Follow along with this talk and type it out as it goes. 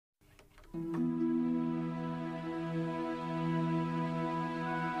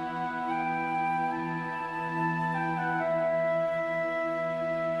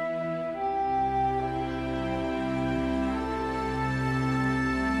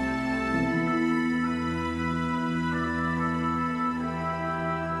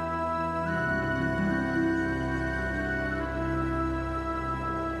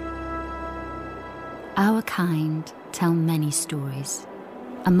Our kind tell many stories,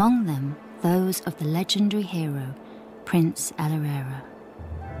 among them those of the legendary hero, Prince Elerera.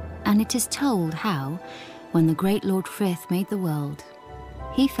 And it is told how, when the great Lord Frith made the world,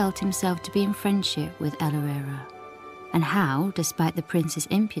 he felt himself to be in friendship with Elerera, and how, despite the prince's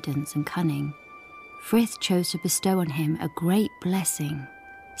impudence and cunning, Frith chose to bestow on him a great blessing,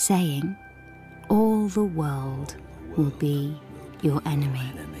 saying, "All the world will be your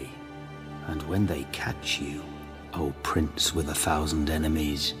enemy." And when they catch you, O prince with 1,000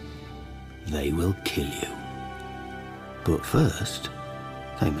 enemies, they will kill you. But first,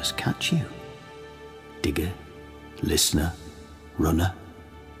 they must catch you. Digger, listener, runner.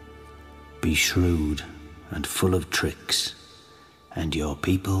 Be shrewd and full of tricks, and your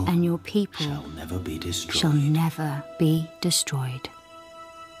people shall never be destroyed. Shall never be destroyed.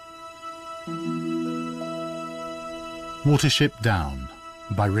 Watership Down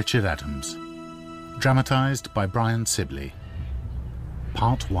by Richard Adams. Dramatised by Brian Sibley.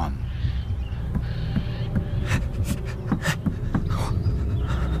 Part 1.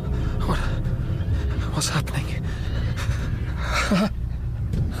 What's happening?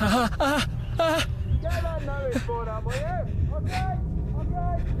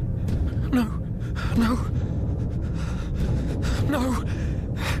 No.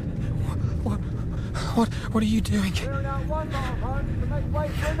 What are you doing? Clearing out one lot of homes to make way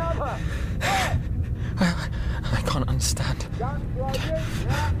for another. I can't understand.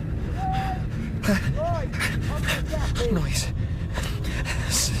 Noise.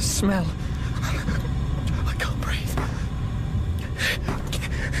 Smell. I can't breathe.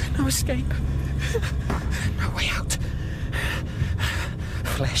 No escape. No way out.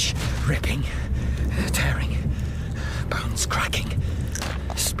 Flesh ripping, tearing, bones cracking,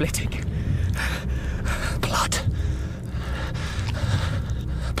 splitting. Blood.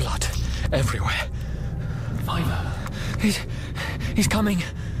 Blood everywhere. Fiver. He's coming.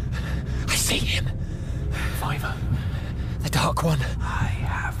 I see him. Fiver. The Dark One. I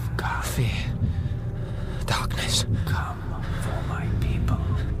have come. Fear. Darkness. Come for my people.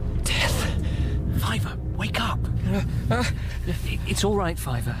 Death. Fiver, wake up. It's all right,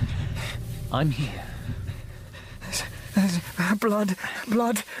 Fiver. I'm here. There's blood.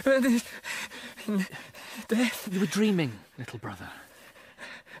 Death. You were dreaming, little brother.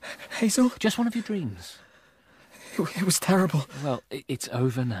 Hazel? Just one of your dreams. It was terrible. Well, it's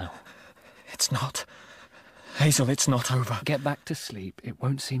over now. It's not. Hazel, it's not over. Get back to sleep. It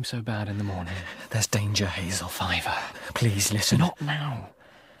won't seem so bad in the morning. There's danger, Hazel. Fiver. Please listen. Not now.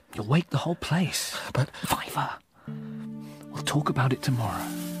 You'll wake the whole place. But... Fiver. We'll talk about it tomorrow.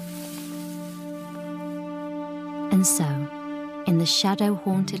 And so, in the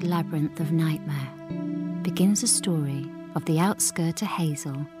shadow-haunted labyrinth of nightmare, begins the story of the outskirter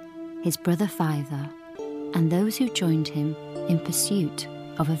Hazel, his brother Fiver, and those who joined him in pursuit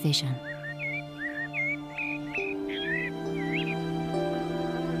of a vision.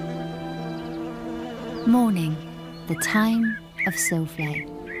 Morning, the time of Hyzenthlay.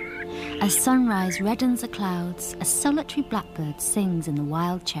 As sunrise reddens the clouds, a solitary blackbird sings in the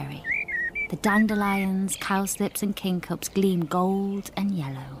wild cherry. The dandelions, cowslips and kingcups gleam gold and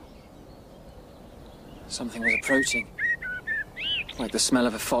yellow. Something was approaching. Like the smell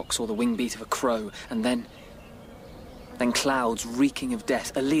of a fox or the wing beat of a crow. And then clouds reeking of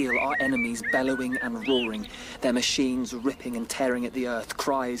death. Allele, our enemies, bellowing and roaring. Their machines ripping and tearing at the earth.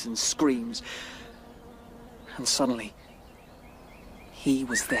 Cries and screams. And suddenly, he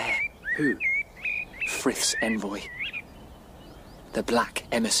was there. Who? Frith's envoy. The Black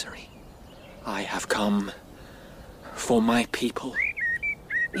Emissary. I have come for my people.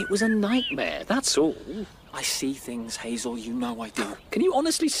 It was a nightmare, that's all. I see things, Hazel, you know I do. Can you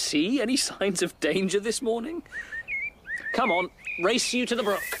honestly see any signs of danger this morning? Come on, race you to the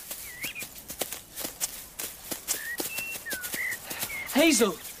brook.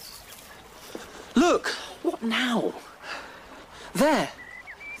 Hazel! Look! What now? There!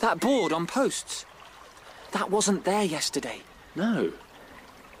 That board on posts. That wasn't there yesterday. No,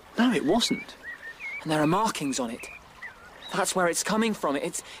 it wasn't. And there are markings on it. That's where it's coming from.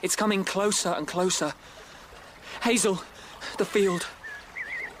 It's coming closer and closer. Hazel, the field.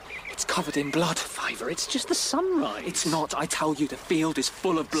 It's covered in blood. Fiver, it's just the sunrise. It's not. I tell you, the field is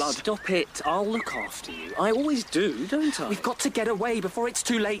full of blood. Stop it. I'll look after you. I always do, don't I? We've got to get away before it's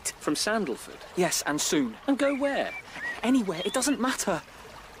too late. From Sandalford? Yes, and soon. And go where? Anywhere. It doesn't matter.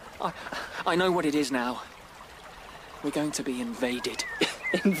 I know what it is now. We're going to be invaded.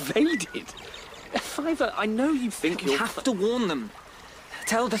 Invaded? Fiver, I know you think You have to warn them.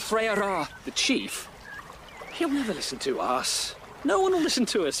 Tell the Freya. The chief? He'll never listen to us. No one will listen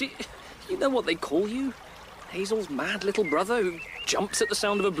to us. You know what they call you? Hazel's mad little brother who jumps at the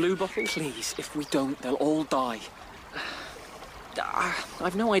sound of a blue bottle? Please, if we don't, they'll all die.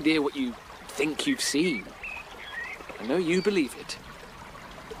 I've no idea what you think you've seen. I know you believe it.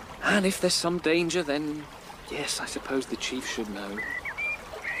 And if there's some danger, then yes, I suppose the chief should know.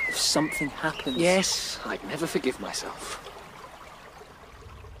 If something happens... Yes, I'd never forgive myself.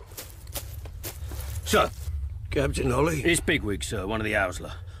 Sir. Captain Ollie? It's Bigwig, sir, one of the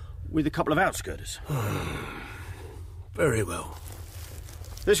Hyzenthlay, with a couple of outskirters. Very well.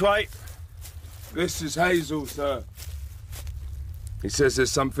 This way. This is Hazel, sir. He says there's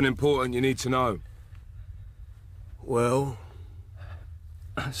something important you need to know. Well?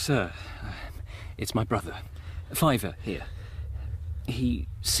 Sir, it's my brother. Fiver, here. He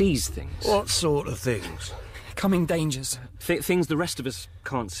sees things. What sort of things? Coming dangers. Things the rest of us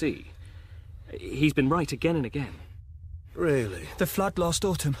can't see. He's been right again and again. Really? The flood last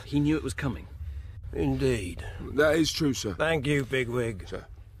autumn. He knew it was coming. Indeed. That is true, sir. Thank you, Bigwig. Sir.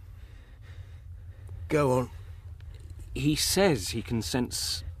 Go on. He says he can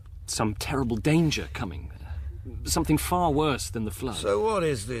sense some terrible danger coming. Something far worse than the flood. So what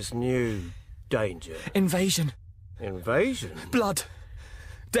is this new danger? Invasion. Invasion? Blood.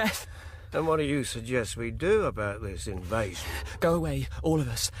 Death. And what do you suggest we do about this invasion? Go away, all of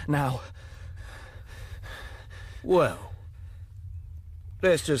us, now. Well,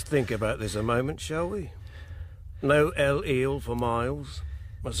 let's just think about this a moment, shall we? No eel for miles,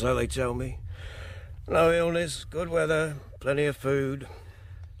 or so they tell me. No illness, good weather, plenty of food.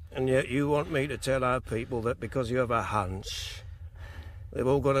 And yet you want me to tell our people that because you have a hunch, they've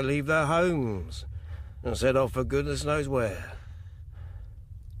all got to leave their homes and set off for goodness knows where.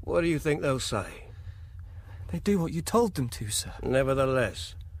 What do you think they'll say? They do what you told them to, sir.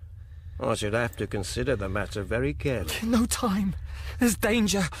 Nevertheless, I should have to consider the matter very carefully. No time. There's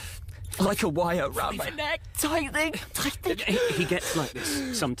danger. Like a wire round my neck. Tightening. He gets like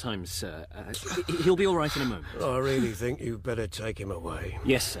this sometimes, sir. He'll be all right in a moment. I really think you'd better take him away.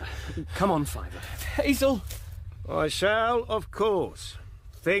 Yes, sir. Come on, Fiver. Hazel. I shall, of course.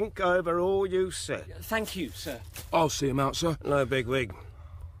 Think over all you said. Thank you, sir. I'll see him out, sir. No, Bigwig.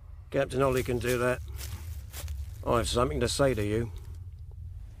 Captain Ollie can do that. I've something to say to you.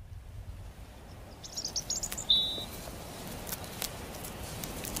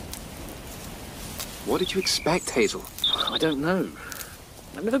 What did you expect, Hazel? I don't know.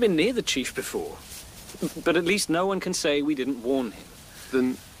 I've never been near the chief before. But at least no one can say we didn't warn him.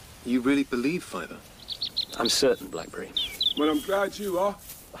 Then you really believe Fiver? I'm certain, Blackberry. Well, I'm glad you are.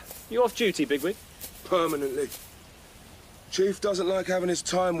 You off duty, Bigwig? Permanently. Chief doesn't like having his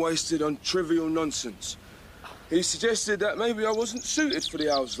time wasted on trivial nonsense. He suggested that maybe I wasn't suited for the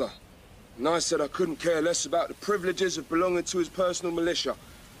Hyzenthlay. And I said I couldn't care less about the privileges of belonging to his personal militia.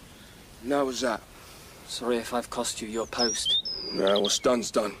 And that was that. Sorry if I've cost you your post. Nah, what's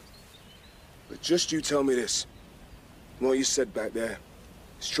done's done. But just you tell me this. What you said back there,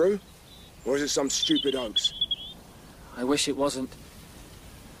 it's true? Or is it some stupid hoax? I wish it wasn't.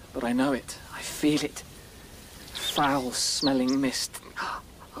 But I know it. I feel it. Foul-smelling mist.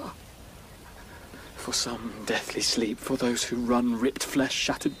 For some deathly sleep, for those who run ripped flesh,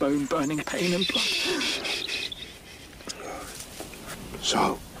 shattered bone, burning pain and blood.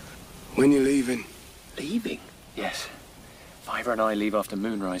 So, when you're leaving? Leaving? Yes. Fiver and I leave after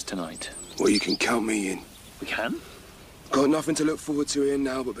moonrise tonight. Well, you can count me in. We can? Got nothing to look forward to here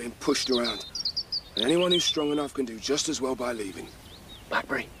now but being pushed around. And anyone who's strong enough can do just as well by leaving.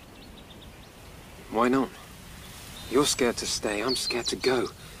 Blackberry? Why not? You're scared to stay, I'm scared to go.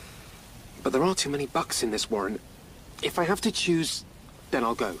 But there are too many bucks in this war, and if I have to choose, then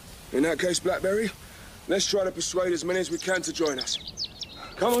I'll go. In that case, Blackberry, let's try to persuade as many as we can to join us.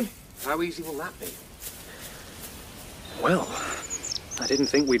 Come on. How easy will that be? Well, I didn't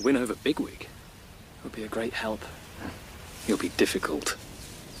think we'd win over Bigwig. It'll be a great help. He'll be difficult.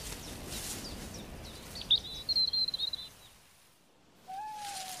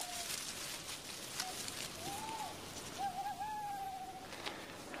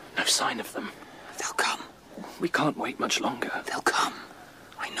 No sign of them. They'll come. We can't wait much longer. They'll come.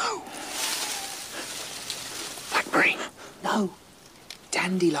 I know. Blackberry. No.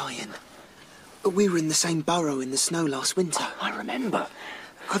 Dandelion. We were in the same burrow in the snow last winter. Oh, I remember.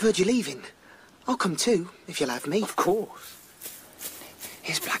 I've heard you're leaving. I'll come too, if you'll have me. Of course.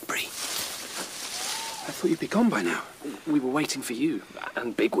 Here's Blackberry. I thought you'd be gone by now. We were waiting for you,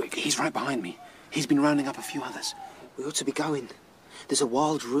 and Bigwig. He's right behind me. He's been rounding up a few others. We ought to be going. There's a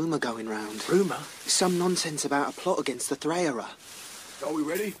wild rumour going round. Rumour? Some nonsense about a plot against the Thrayera. Are we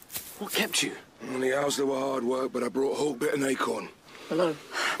ready? What kept you? The owls were hard work, but I brought a whole bit of acorn. Hello.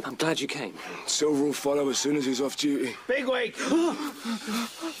 I'm glad you came. Silver will follow as soon as he's off duty. Bigwig!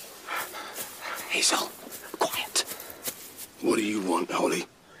 Hazel, quiet. What do you want, Holly?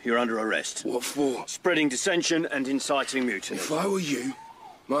 You're under arrest. What for? Spreading dissension and inciting mutiny. If I were you,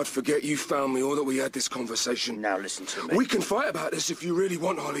 I'd forget you found me or that we had this conversation. Now listen to me. We can fight about this if you really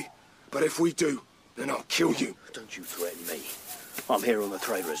want, Holly. But if we do, then I'll kill you. Don't you threaten me. I'm here on the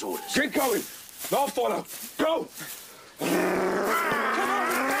Thrayera's orders. Get going! I'll follow. Go!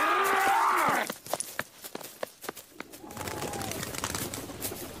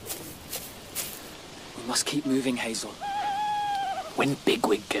 We must keep moving, Hazel. When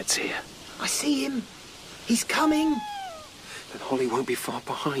Bigwig gets here. I see him. He's coming. Then Holly won't be far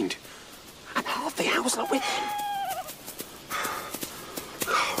behind. And half the owls are with him.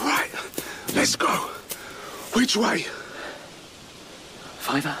 All right, let's go. Which way?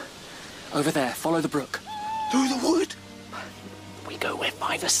 Fiver, over there. Follow the brook. Through the wood? We go where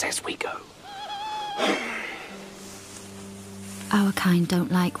Fiver says we go. Our kind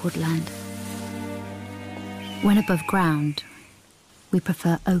don't like woodland. When above ground, we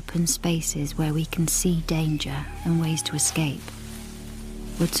prefer open spaces where we can see danger and ways to escape.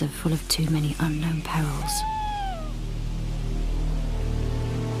 Woods are full of too many unknown perils.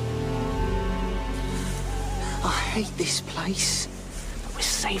 I hate this place. But we're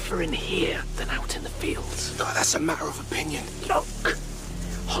safer in here than out in the fields. God, that's a matter of opinion. Look!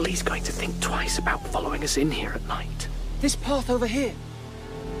 Holly's going to think twice about following us in here at night. This path over here.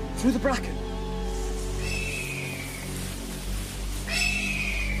 Through the bracken.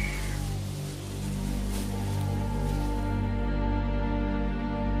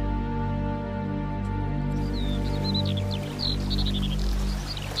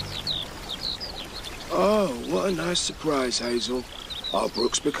 Oh, what a nice surprise, Hazel. Our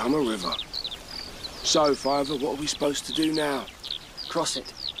brook's become a river. So, Fiver, what are we supposed to do now? Cross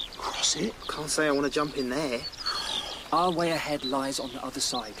it. Cross it? Can't say I want to jump in there. Our way ahead lies on the other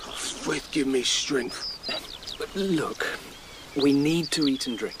side. Frith, give me strength. But look, we need to eat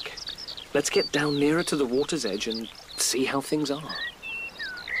and drink. Let's get down nearer to the water's edge and see how things are.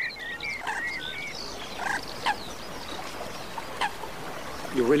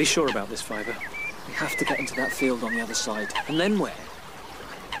 You're really sure about this, Fiver? We have to get into that field on the other side. And then where?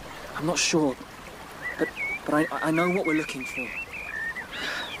 I'm not sure. But I know what we're looking for.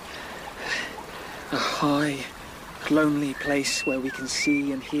 A high, lonely place where we can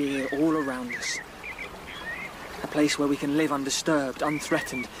see and hear all around us. A place where we can live undisturbed,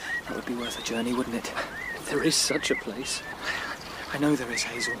 unthreatened. That would be worth a journey, wouldn't it? There is such a place. I know there is,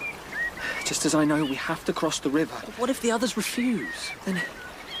 Hazel. Just as I know we have to cross the river. But what if the others refuse? Then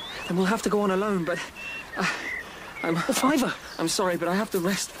we'll have to go on alone, but... Fiver! I'm sorry, but I have to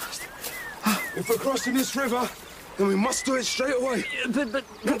rest first. If we're crossing this river, then we must do it straight away. But...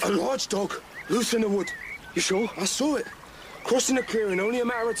 A large dog, loose in the wood. You sure? I saw it. Crossing the clearing, only a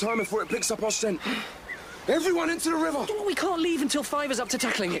matter of time before it picks up our scent. Everyone into the river. We can't leave until Fiver's up to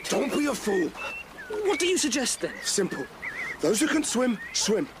tackling it. Don't be a fool. What do you suggest, then? Simple. Those who can swim,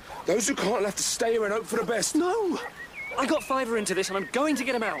 swim. Those who can't will have to stay here and hope for the best. No! I got Fiver into this, and I'm going to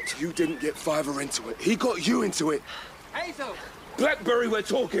get him out. You didn't get Fiver into it. He got you into it. Hazel! Blackberry, we're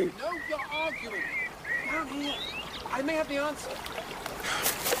talking. No, you're arguing. Down here. I may have the answer.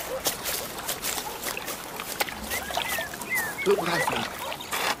 Look what I found.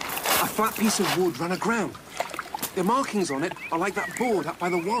 A flat piece of wood run aground. The markings on it are like that board up by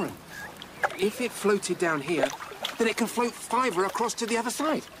the warren. If it floated down here, then it can float Fiver across to the other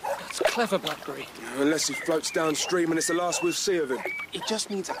side. That's clever, Blackberry. Unless he floats downstream and it's the last we'll see of him. It just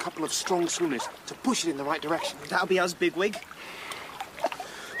needs a couple of strong swimmers to push it in the right direction. That'll be us, Bigwig.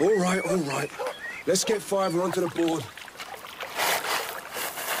 All right, all right. Let's get Fiver onto the board.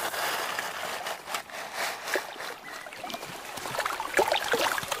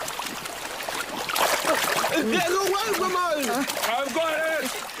 Get away from us! I've got it!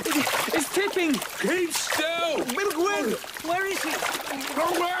 It's tipping! Keep still! Bigwig! Where is he?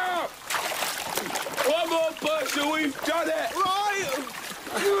 Come out! One more push and we've done it! Right!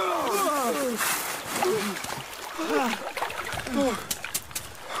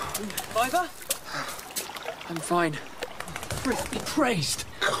 Fiver? I'm fine. Frith be praised!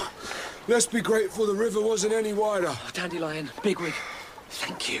 Let's be grateful the river wasn't any wider. Oh, Dandelion, Bigwig,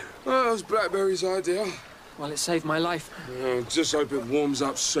 thank you. Oh, that was Blackberry's idea. Well, it saved my life. Just hope it warms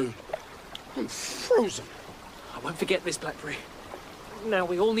up soon. I'm frozen. I won't forget this, Blackberry. Now,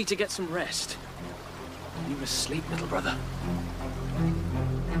 we all need to get some rest. You must sleep, little brother.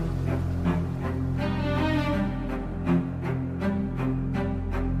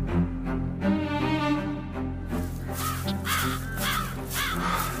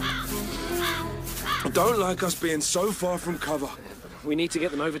 I don't like us being so far from cover. We need to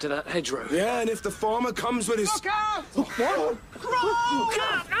get them over to that hedgerow. Yeah, and if the farmer comes with his... Look out! What?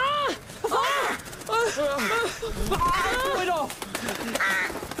 Pull it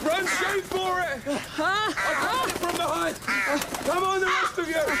off! Run straight for it! I'll cut it from behind! Come on, the rest of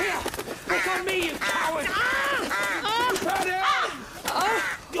you! Look on me, you coward! Cut it!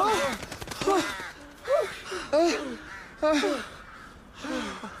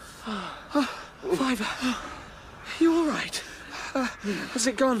 Fiver, you all right? Has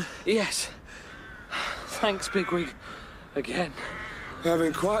it gone? Yes. Thanks, Bigwig. Again.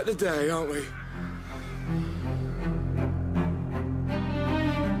 Having quite the day, aren't we?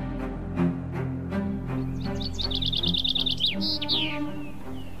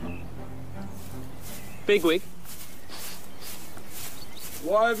 Bigwig,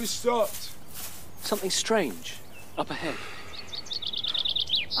 Why have you stopped? something strange up ahead.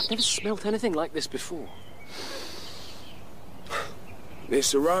 I've never smelt anything like this before.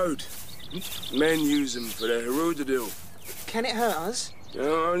 It's a road. Men use them for their Herudadil. Can it hurt us?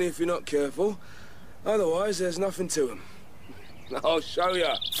 Only if you're not careful. Otherwise, there's nothing to them. I'll show you.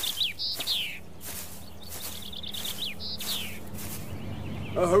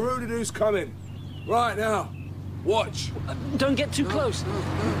 A Herudadil's coming. Right now. Watch. Don't get too close.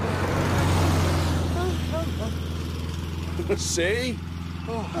 See?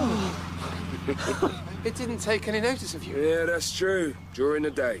 It didn't take any notice of you. Yeah, that's true. During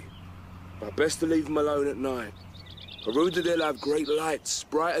the day. But best to leave them alone at night. Herudadil have great lights,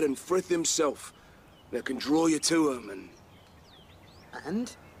 brighter than Frith himself. That can draw you to them,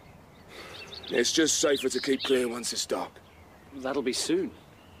 And? it's just safer to keep clear once it's dark. That'll be soon.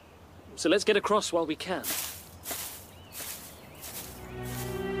 So let's get across while we can.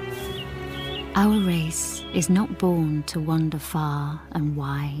 Our race is not born to wander far and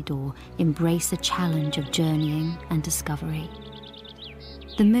wide or embrace a challenge of journeying and discovery.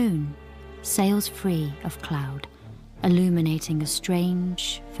 The moon sails free of cloud, illuminating a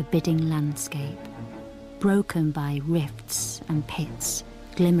strange, forbidding landscape, broken by rifts and pits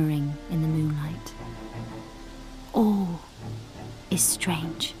glimmering in the moonlight. All is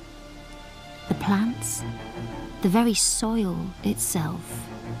strange. The plants, the very soil itself,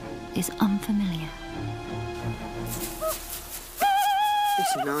 is unfamiliar.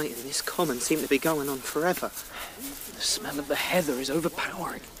 This night and this common seem to be going on forever. The smell of the heather is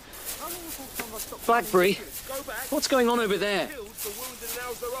overpowering. Blackberry, what's going on over there?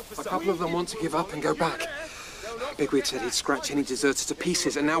 A couple of them want to give up and go back. Bigwig said he'd scratch any deserter to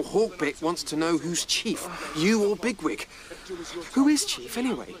pieces, and now Hawkbit wants to know who's chief, you or Bigwig. Who is chief,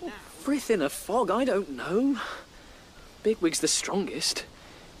 anyway? Frith in a fog, I don't know. Bigwig's the strongest.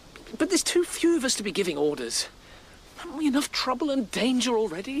 But there's too few of us to be giving orders. Haven't we enough trouble and danger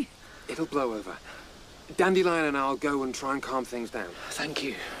already? It'll blow over. Dandelion and I'll go and try and calm things down. Thank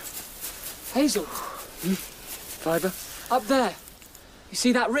you. Hazel. Fiver. Up there. You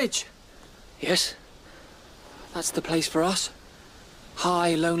see that ridge? Yes. That's the place for us.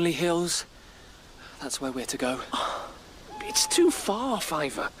 High, lonely hills. That's where we're to go. It's too far,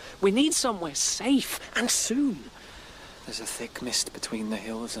 Fiver. We need somewhere safe, and soon. There's a thick mist between the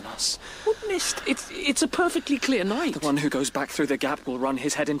hills and us. What mist? It's a perfectly clear night. The one who goes back through the gap will run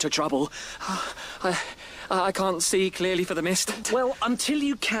his head into trouble. I can't see clearly for the mist. Well, until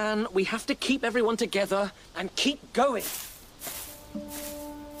you can, we have to keep everyone together and keep going.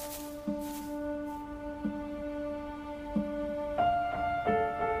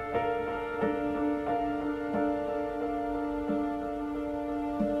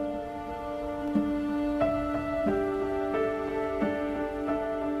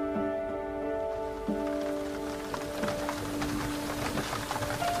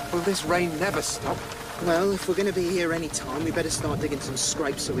 Will this rain never stop? Well, if we're going to be here any time, we better start digging some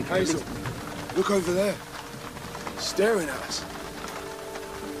scrapes so we can... Hazel, look over there. Staring at us.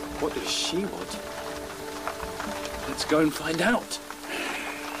 What does she want? Let's go and find out.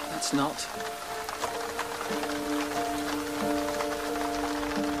 That's not.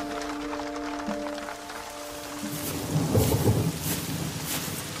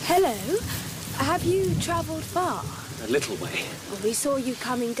 Hello. Have you travelled far? A little way. Well, we saw you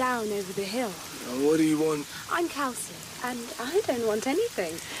coming down over the hill. What do you want? I'm Kelsey, and I don't want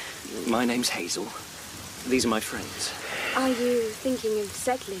anything. My name's Hazel. These are my friends. Are you thinking of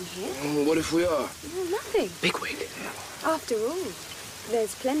settling here? What if we are? Well, nothing. Bigwig. After all,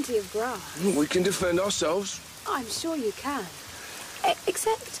 there's plenty of grass. We can defend ourselves. I'm sure you can.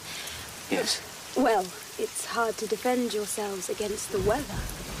 Except... Yes? Well, it's hard to defend yourselves against the weather.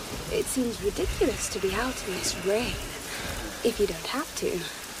 It seems ridiculous to be out in this rain, if you don't have to.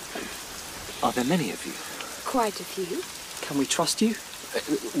 Are there many of you? Quite a few. Can we trust you?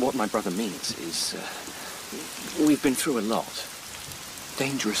 What my brother means is, we've been through a lot.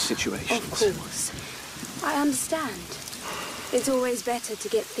 Dangerous situations. Of course. I understand. It's always better to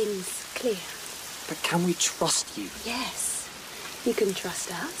get things clear. But can we trust you? Yes. You can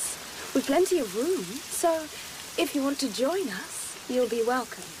trust us. We've plenty of room, so if you want to join us, you'll be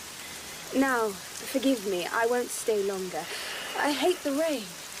welcome. Now, forgive me, I won't stay longer. I hate the rain.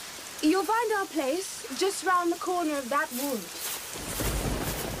 You'll find our place just round the corner of that wood.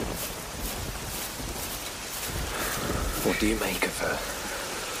 What do you make of her?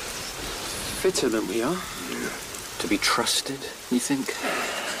 Fitter than we are. To be trusted, you think?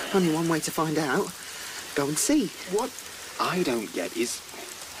 Only one way to find out. Go and see. What I don't get is,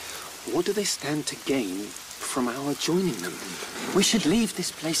 what do they stand to gain from our joining them? We should leave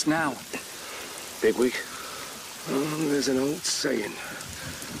this place now. Bigwig. There's an old saying.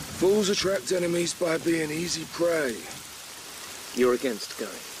 Fools attract enemies by being easy prey. You're against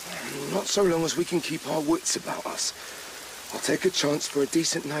going? Not so long as we can keep our wits about us. I'll take a chance for a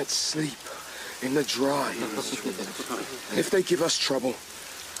decent night's sleep in the dry. And if they give us trouble,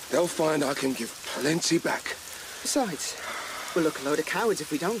 they'll find I can give plenty back. Besides, we'll look a load of cowards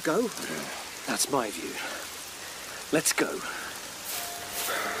if we don't go. That's my view. Let's go.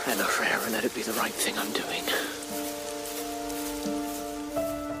 Ella Frere, and let it be the right thing I'm doing.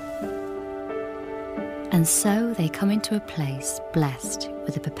 And so they come into a place blessed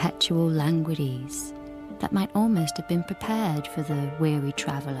with a perpetual languid ease that might almost have been prepared for the weary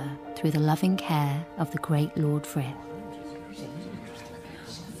traveller through the loving care of the great Lord Frith.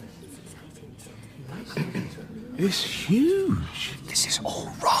 It's huge. This is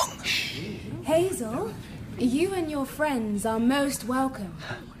all wrong. Hazel, you and your friends are most welcome.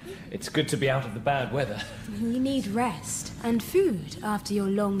 It's good to be out of the bad weather. You need rest and food after your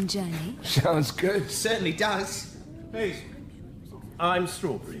long journey. Sounds good. Certainly does. Hazel. I'm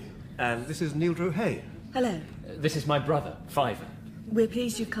Strawberry, and this is Neil Hay. Hello. This is my brother, Fiver. We're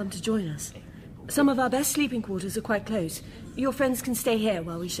pleased you've come to join us. Some of our best sleeping quarters are quite close. Your friends can stay here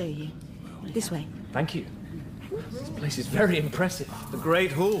while we show you. This way. Thank you. This place is very impressive. The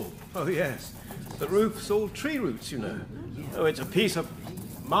Great Hall. Oh, yes. The roof's all tree roots, you know. Oh, it's a piece of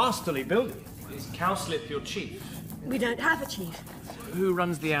masterly building. Is Cowslip your chief? We don't have a chief. Who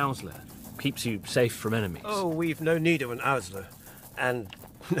runs the Owsler? Keeps you safe from enemies? Oh, we've no need of an Owsler. And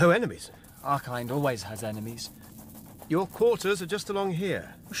no enemies. Our kind always has enemies. Your quarters are just along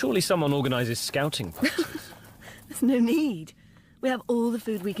here. Surely someone organises scouting parties. There's no need. We have all the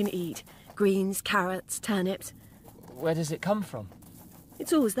food we can eat. Greens, carrots, turnips. Where does it come from?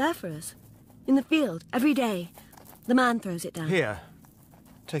 It's always there for us. In the field, every day. The man throws it down. Here.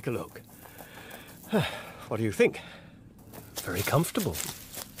 Take a look. What do you think? Very comfortable.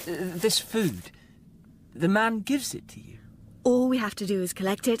 This food, the man gives it to you? All we have to do is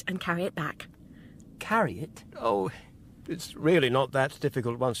collect it and carry it back. Carry it? Oh, it's really not that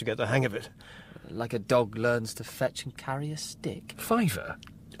difficult once you get the hang of it. Like a dog learns to fetch and carry a stick. Fiver?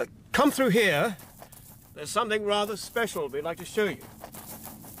 Come through here. There's something rather special we'd like to show you.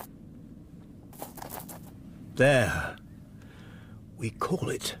 There. We call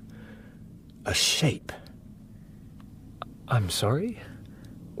it a shape. I'm sorry?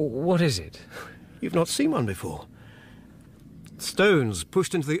 What is it? You've not seen one before. Stones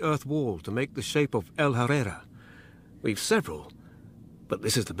pushed into the earth wall to make the shape of El Herrera. We've several, but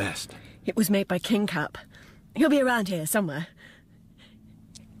this is the best. It was made by King Cup. He'll be around here somewhere.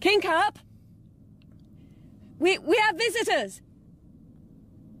 King Cup! We have visitors!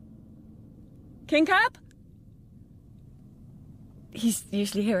 King Cup? He's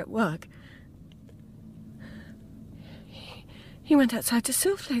usually here at work. He went outside to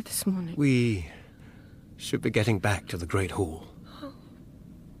Hyzenthlay this morning. We should be getting back to the Great Hall.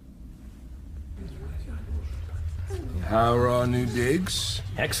 How are our new digs?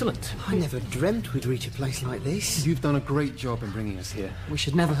 Excellent. I never dreamt we'd reach a place like this. You've done a great job in bringing us here. We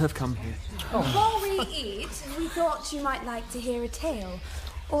should never have come here. Before we eat, we thought you might like to hear a tale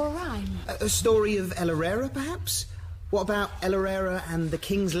or a rhyme. A story of El Herrera, perhaps? What about El Herrera and the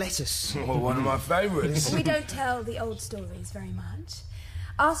King's Lettuce? Well, one of my favourites. We don't tell the old stories very much.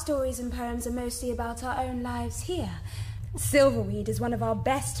 Our stories and poems are mostly about our own lives here. Silverweed is one of our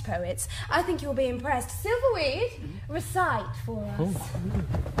best poets. I think you'll be impressed. Silverweed, recite for us.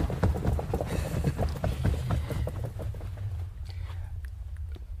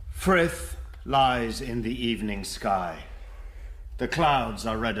 Frith lies in the evening sky. The clouds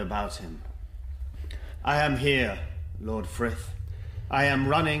are red about him. I am here, Lord Frith. I am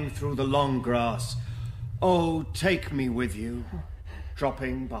running through the long grass. Oh, take me with you,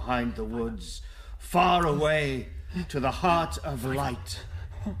 dropping behind the woods, far away to the heart of light,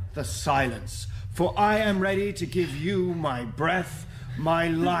 the silence. For I am ready to give you my breath, my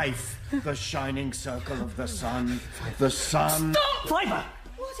life, the shining circle of the sun. The sun... Stop! Fiber!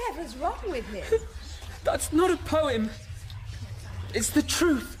 Whatever's wrong with him? That's not a poem. It's the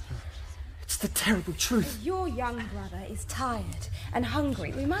truth. It's the terrible truth. Your young brother is tired and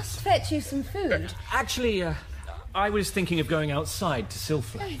hungry. We must fetch you some food. Actually, I was thinking of going outside to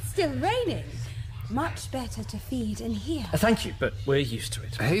Hyzenthlay. It's still raining. Much better to feed in here. Thank you, but we're used to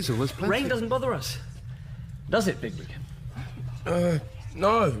it. Hazel was plenty. Rain doesn't bother us, does it, Bigwig?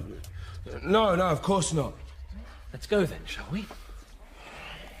 No. No, of course not. Let's go then, shall we?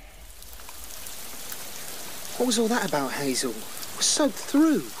 What was all that about, Hazel? We're soaked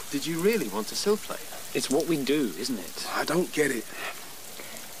through. Did you really want to Hyzenthlay? It's what we do, isn't it? I don't get it.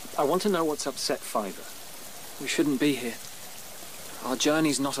 I want to know what's upset Fiver. We shouldn't be here. Our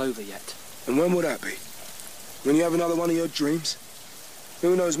journey's not over yet. And when will that be? When you have another one of your dreams?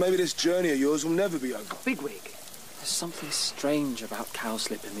 Who knows, maybe this journey of yours will never be over. Bigwig, there's something strange about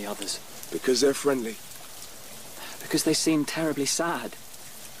Cowslip and the others. Because they're friendly. Because they seem terribly sad.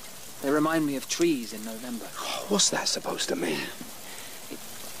 They remind me of trees in November. What's that supposed to mean?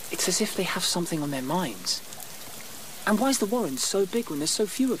 It's as if they have something on their minds. And why's the Warren so big when there's so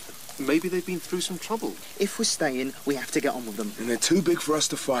few of them? Maybe they've been through some trouble. If we're staying, we have to get on with them. And they're too big for us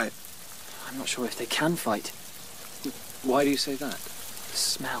to fight. I'm not sure if they can fight. Why do you say that? The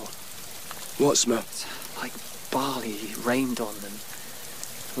smell. What smell? It's like barley rained on and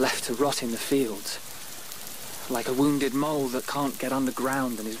left to rot in the fields. Like a wounded mole that can't get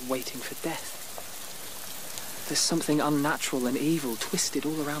underground and is waiting for death. There's something unnatural and evil twisted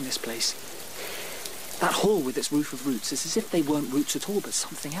all around this place. That hall with its roof of roots is as if they weren't roots at all, but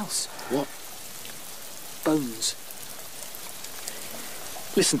something else. What? Bones.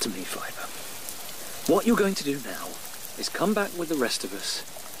 Listen to me, Fiver. What you're going to do now is come back with the rest of us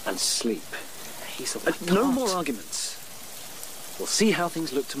and sleep. Hazel, no more arguments. We'll see how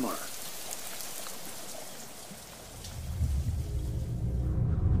things look tomorrow.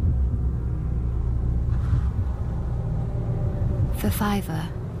 For Fiver,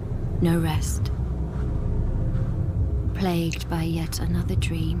 no rest. Plagued by yet another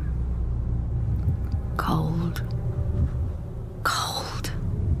dream. Cold. Cold.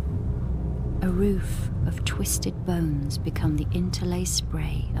 A roof of twisted bones become the interlaced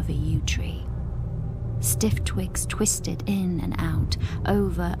spray of a yew tree. Stiff twigs twisted in and out,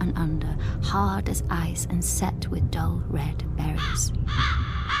 over and under, hard as ice and set with dull red berries.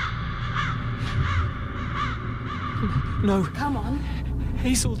 No. Come on.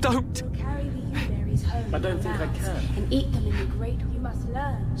 Hazel, don't. We'll carry the yew berries home. I don't think I can. And eat them in the great. You must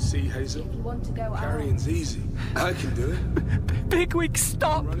learn. See, Hazel? If you want to go Carrying's easy. I can do it. Bigwig,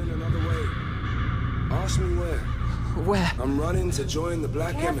 stop. I'm running another way. Ask me where. Where? I'm running to join the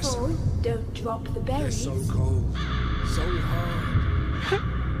Black Emissary. Careful. Don't drop the berries. They're so cold. So hard.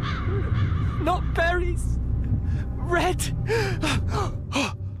 Not berries. Red.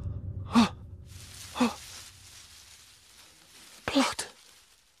 Blood.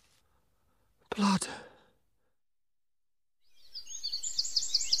 Blood.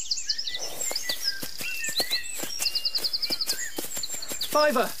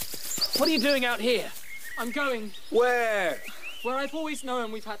 Fiver, what are you doing out here? I'm going. Where? Where I've always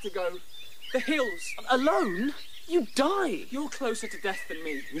known we've had to go. The hills. Alone? You die. You're closer to death than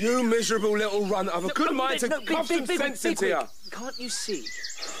me. You miserable little runt. I've a good mind to cough some sense into you. Can't you see?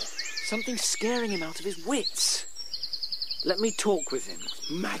 Something's scaring him out of his wits. Let me talk with him.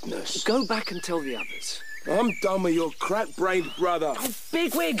 Madness. Go back and tell the others. I'm done with your crack-brained brother. Oh,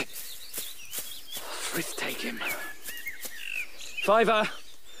 Bigwig! Frith, take him. Fiver,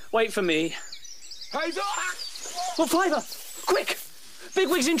 wait for me. Hazel! Oh, Fiver! Quick!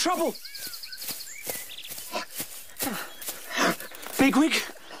 Bigwig's in trouble! Bigwig?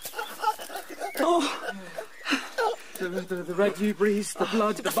 Oh! The red you breeze, the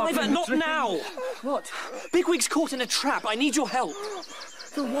blood, the Fiver, not now! What? Bigwig's caught in a trap. I need your help.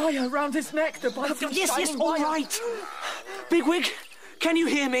 The wire round his neck, the bite. Yes, all right. Bigwig, can you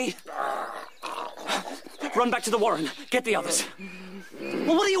hear me? Run back to the warren. Get the others.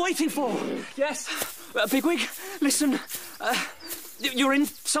 Well, what are you waiting for? Yes? Bigwig, listen. You're in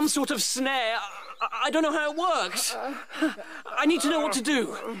some sort of snare. I don't know how it works. I need to know what to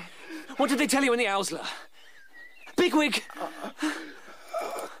do. What did they tell you in the Owsler? Bigwig!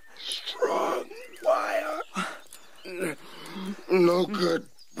 Strong wire. No good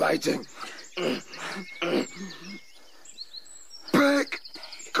biting. Peg!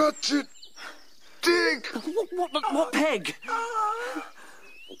 Got to dig! What peg?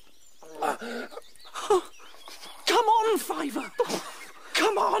 Come on, Fiver!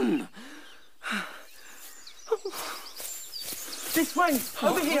 Come on! This way!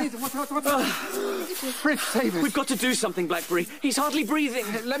 Over here! Frith, save us. We've got to do something, Blackberry. He's hardly breathing.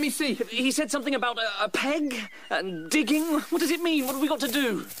 Let me see. He said something about a peg and digging. What does it mean? What have we got to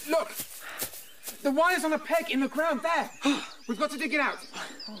do? Look! The wire's on a peg in the ground there. We've got to dig it out.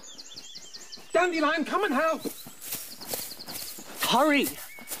 Dandelion, come and help! Hurry!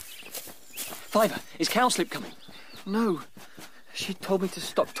 Fiver, is Cowslip coming? No. She told me to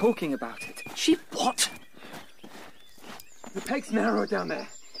stop talking about it. She what? The peg's narrow down there.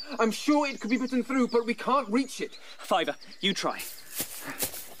 I'm sure it could be bitten through, but we can't reach it. Fiver, you try.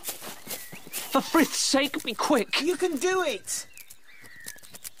 For Frith's sake, be quick. You can do it!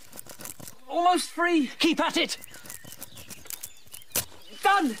 Almost free. Keep at it.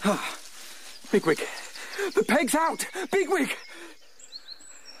 Done! Bigwig, the peg's out! Bigwig!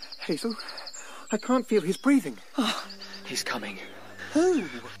 Hazel, I can't feel his breathing. He's coming. Who?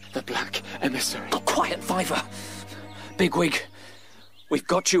 The Black Emissary. Oh, quiet, Fiver. Bigwig, we've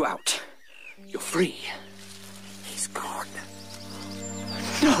got you out. You're free. He's gone.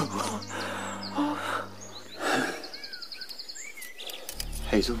 No!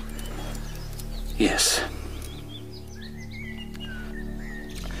 Hazel? Yes.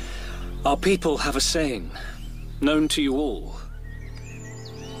 Our people have a saying, known to you all.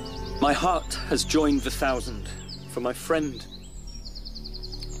 My heart has joined the 1,000 for my friend.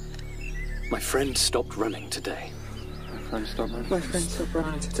 My friend stopped running today. My friend stopped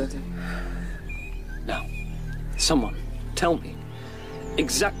running today. Now, someone, tell me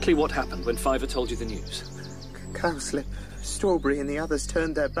exactly what happened when Fiver told you the news. Cowslip, Strawberry and the others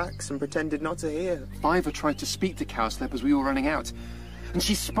turned their backs and pretended not to hear. Fiver tried to speak to Cowslip as we were running out, and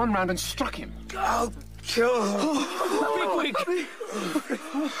she spun round and struck him. I'll kill her. Bigwig!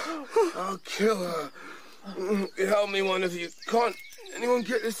 I'll kill her. Help me, one of you. Can't anyone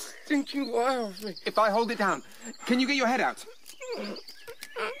get this stinking wire off me? If I hold it down, can you get your head out?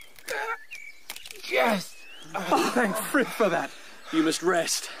 Yes. Thank Frith for that. You must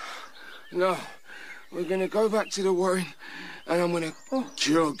rest. No, we're going to go back to the warren, and I'm going to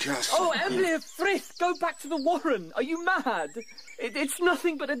kill Castle. Oh, Emily, Frith, go back to the warren. Are you mad? It's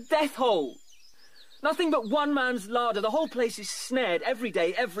nothing but a death hole. Nothing but one man's larder. The whole place is snared every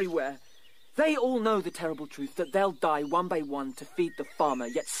day, everywhere. They all know the terrible truth, that they'll die one by one to feed the farmer,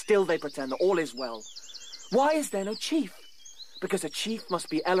 yet still they pretend that all is well. Why is there no chief? Because a chief must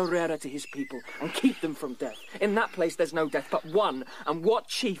be El Herrera to his people and keep them from death. In that place there's no death but one, and what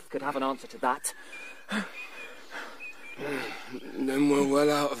chief could have an answer to that? Then we're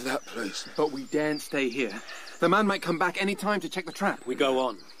well out of that place. But we daren't stay here. The man might come back any time to check the trap. We go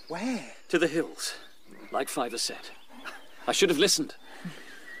on. Where? To the hills, like Fiver said. I should have listened.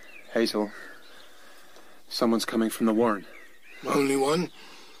 Hazel, someone's coming from the warren. Only one?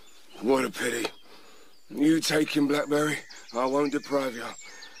 What a pity. You take him, Blackberry. I won't deprive you.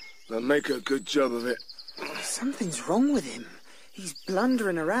 But make a good job of it. Something's wrong with him. He's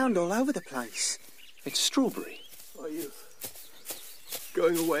blundering around all over the place. It's Strawberry. Are you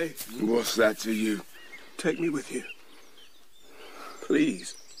going away? What's that to you? Take me with you.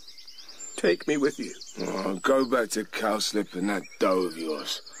 Please. Take me with you. Oh, go back to Cowslip and that doe of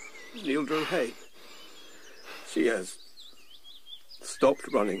yours. Neildro Hay. She has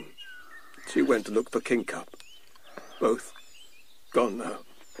stopped running. She went to look for Kingcup. Both gone now.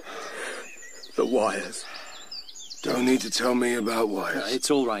 The wires. Don't need to tell me about wires.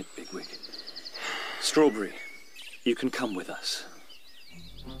 It's all right, Bigwig. Strawberry, you can come with us.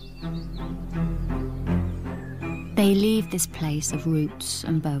 They leave this place of roots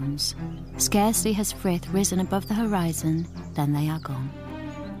and bones. Scarcely has Frith risen above the horizon, then they are gone.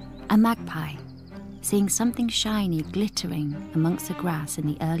 A magpie, seeing something shiny glittering amongst the grass in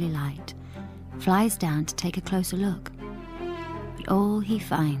the early light, flies down to take a closer look. But all he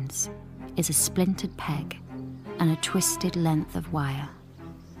finds is a splintered peg and a twisted length of wire.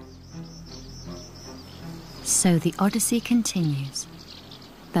 So the odyssey continues,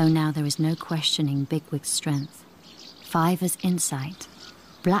 though now there is no questioning Bigwig's strength. Fiver's insight,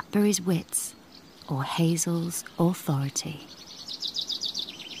 Blackberry's wits, or Hazel's authority.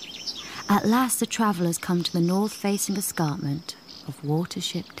 At last the travellers come to the north-facing escarpment of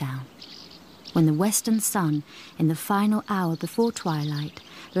Watership Down, when the western sun, in the final hour before twilight,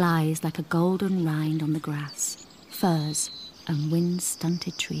 lies like a golden rind on the grass, firs and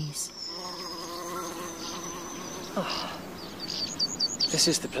wind-stunted trees. Oh, this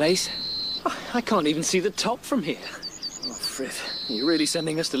is the place. I can't even see the top from here. Oh, Frith, are you really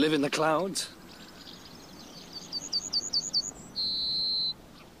sending us to live in the clouds?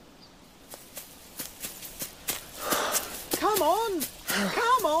 Come on!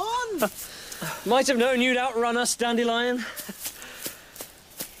 Come on! Might have known you'd outrun us, Dandelion.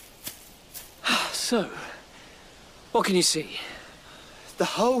 So, what can you see? The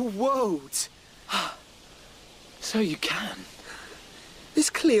whole world. So you can. There's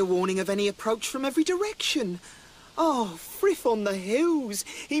clear warning of any approach from every direction. Oh, Frith on the hills.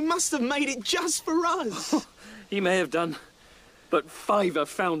 He must have made it just for us. He may have done, but Fiver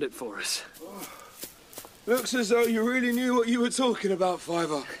found it for us. Looks as though you really knew what you were talking about,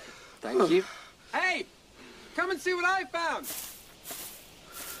 Fiver. Thank you. Hey! Come and see what I found!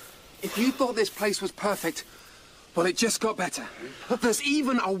 If you thought this place was perfect, well, it just got better. There's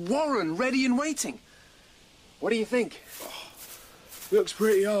even a warren ready and waiting. What do you think? Looks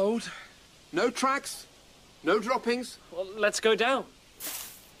pretty old. No tracks, no droppings. Well, let's go down.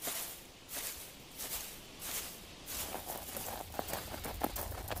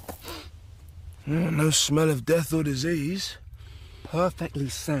 No smell of death or disease. Perfectly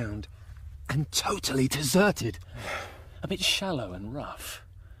sound and totally deserted. A bit shallow and rough.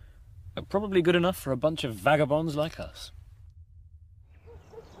 But probably good enough for a bunch of vagabonds like us.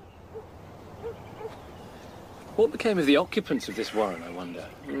 What became of the occupants of this warren, I wonder?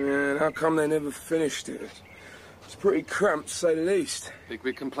 Yeah, and how come they never finished it? It's pretty cramped, to say the least.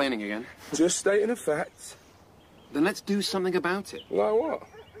 Bigwig complaining again? Just stating a fact. Then let's do something about it. Like what?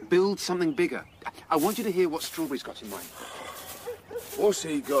 Build something bigger. I want you to hear what Strawberry's got in mind. What's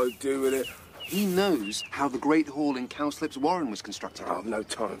he got to do with it? He knows how the Great Hall in Cowslip's warren was constructed. I've no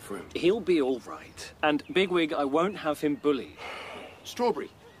time for him. He'll be all right. And Bigwig, I won't have him bullied.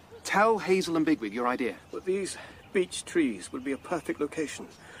 Strawberry, tell Hazel and Bigwig your idea. But these beech trees would be a perfect location.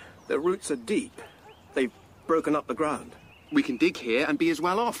 Their roots are deep. They've broken up the ground. We can dig here and be as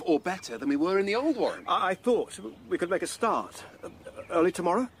well off, or better, than we were in the old warren. I thought we could make a start. Early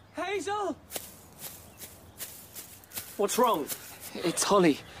tomorrow? Hazel! What's wrong? It's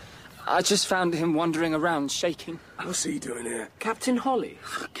Holly. I just found him wandering around, shaking. What's he doing here? Captain Holly?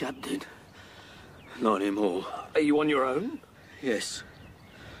 Captain. Not anymore. Are you on your own? Yes.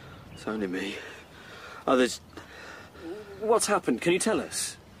 It's only me. Others... What's happened? Can you tell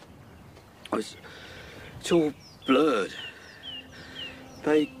us? It's all blurred.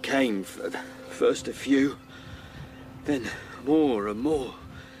 They came, first a few, then more and more.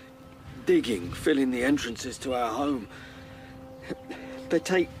 Digging, filling the entrances to our home. They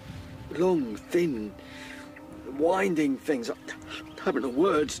take long, thin, winding things. I haven't the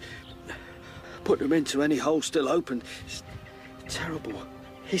words. Put them into any hole still open. It's terrible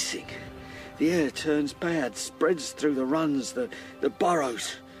hissing. The air turns bad, spreads through the runs, the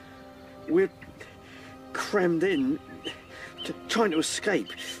burrows. We're crammed in, trying to escape.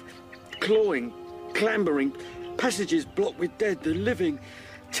 Clawing, clambering, passages blocked with dead, the living,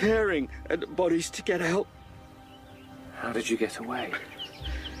 tearing at bodies to get out. How did you get away?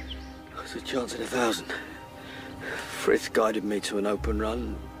 It's a chance in 1,000. Frith guided me to an open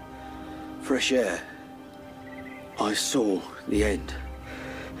run. Fresh air. I saw the end.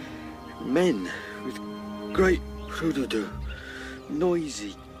 Men with great hoodoo,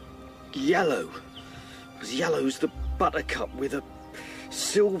 noisy, yellow. As yellow as the buttercup with a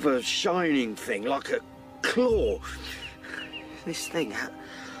silver shining thing like a claw. This thing, how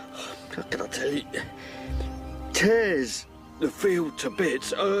can I tell you? Tears the field to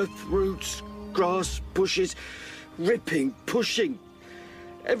bits, earth, roots, grass, bushes, ripping, pushing,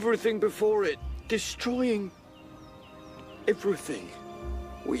 everything before it, destroying everything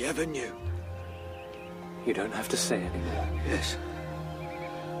we ever knew. You don't have to say anymore. Yes,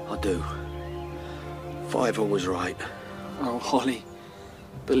 I do. Fiver was right. Oh, Holly,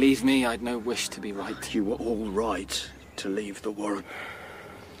 believe me, I'd no wish to be right. You were all right to leave the warren.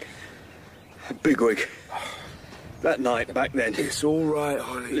 Bigwig, that night back then... It's all right,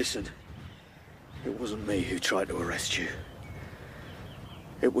 Holly. Listen, it wasn't me who tried to arrest you.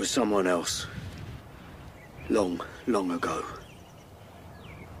 It was someone else. Long, long ago.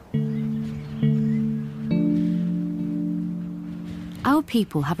 Our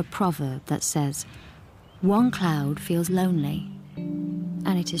people have a proverb that says, One cloud feels lonely,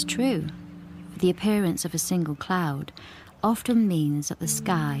 and it is true, for the appearance of a single cloud often means that the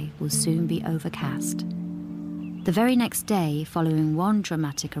sky will soon be overcast. The very next day, following one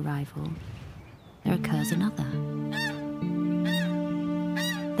dramatic arrival, there occurs another.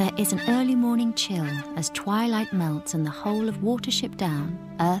 There is an early morning chill as twilight melts and the whole of Watership Down,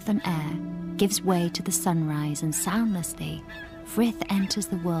 earth and air, gives way to the sunrise, and soundlessly, Frith enters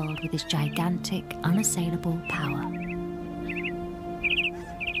the world with his gigantic, unassailable power.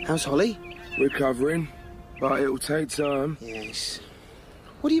 How's Holly? Recovering, but it'll take time. Yes.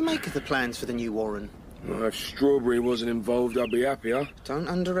 What do you make of the plans for the new warren? Well, if Strawberry wasn't involved, I'd be happier. Don't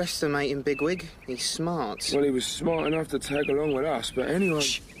underestimate him, Bigwig. He's smart. Well, he was smart enough to tag along with us, but anyway...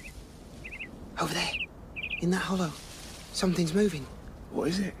 Shh. Over there, in that hollow, something's moving. What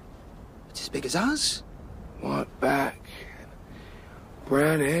is it? It's as big as us. White back,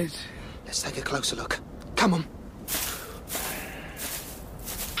 brown head. Let's take a closer look. Come on.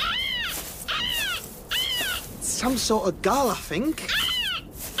 Some sort of gull, I think.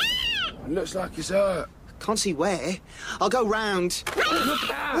 It looks like it's hurt. Can't see where. I'll go round.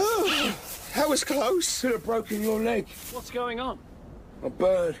 Look out! Oh, that was close. Could have broken your leg. What's going on? A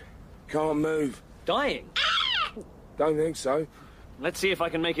bird. Can't move. Dying? Don't think so. Let's see if I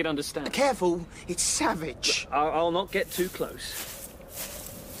can make it understand. Careful, it's savage. I'll not get too close.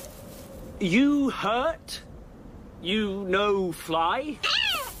 You hurt? You no fly?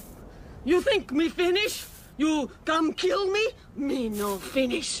 You think me finish? You come kill me? Me no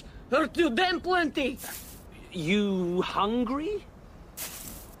finish. Hurt you damn plenty. You hungry?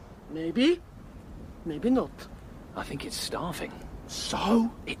 Maybe. Maybe not. I think it's starving. So?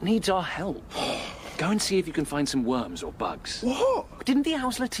 It needs our help. Go and see if you can find some worms or bugs. What? Didn't the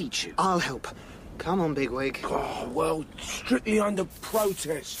Owsler teach you? I'll help. Come on, Bigwig. Oh, well, strictly under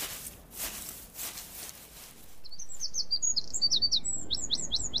protest.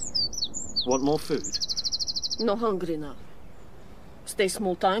 Want more food? No hungry now. Stay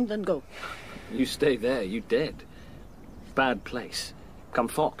small time, then go. You stay there, you dead. Bad place. Come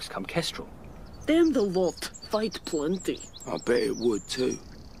fox, come kestrel. Damn the lot. Fight plenty. I bet it would, too.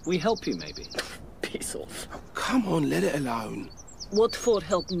 We help you, maybe. Piss off. Oh, come on, let it alone. What for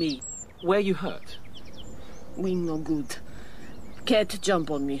help me? Where you hurt? We no good. Cat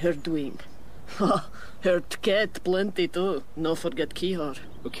jump on me, her doing. Hurt cat plenty too. No forget Kehaar.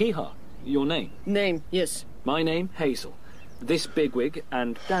 Kehaar, your name? Name, yes. My name, Hazel. This Bigwig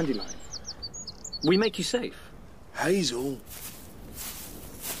and Dandelion. We make you safe. Hazel?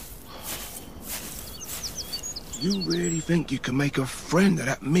 You really think you can make a friend of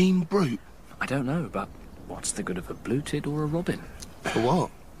that mean brute? I don't know, but what's the good of a blue-tit or a robin? For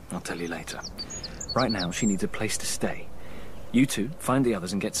what? I'll tell you later. Right now, she needs a place to stay. You two, find the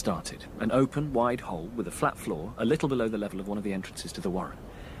others and get started. An open, wide hole with a flat floor, a little below the level of one of the entrances to the warren.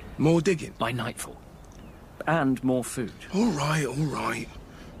 More digging? By nightfall. And more food. All right, all right.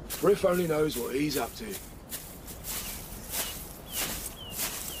 Frith only knows what he's up to.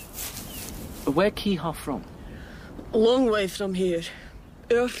 Where Kehaar from? A long way from here.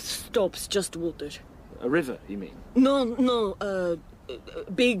 Earth stops just water. A river, you mean? No,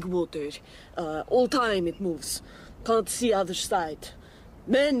 big water. All time it moves. Can't see other side.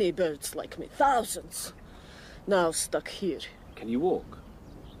 Many birds like me, thousands. Now stuck here. Can you walk?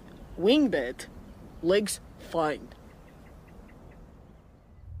 Wing bed. Legs fine.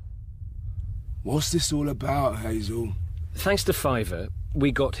 What's this all about, Hazel? Thanks to Fiver,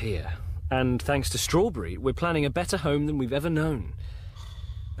 we got here. And thanks to Strawberry, we're planning a better home than we've ever known.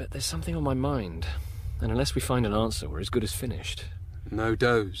 But there's something on my mind. And unless we find an answer, we're as good as finished. No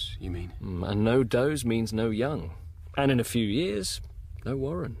does, you mean? And no does means no young. And in a few years, no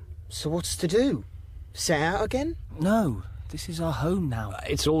warren. So what's to do? Set out again? No, this is our home now.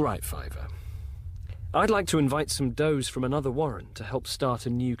 It's all right, Fiver. I'd like to invite some does from another warren to help start a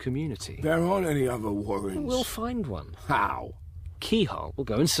new community. There aren't any other warrens. We'll find one. How? Kehaar will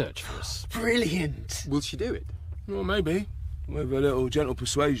go and search for us. Brilliant. Will she do it? Well, maybe. With a little gentle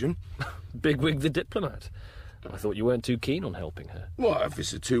persuasion. Bigwig the diplomat. I thought you weren't too keen on helping her. Well, if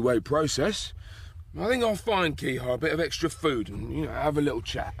it's a two-way process. I think I'll find Kehaar a bit of extra food and, have a little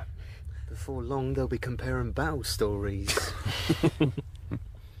chat. Before long, they'll be comparing battle stories.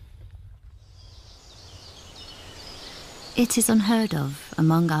 It is unheard of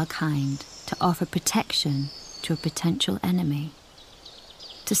among our kind to offer protection to a potential enemy.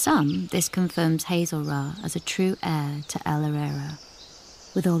 To some, this confirms Hyzenthlay as a true heir to El Herrera,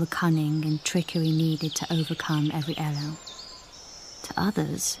 with all the cunning and trickery needed to overcome every Elel. To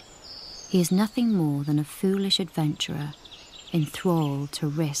others, he is nothing more than a foolish adventurer enthralled to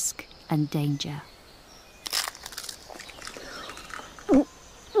risk and danger.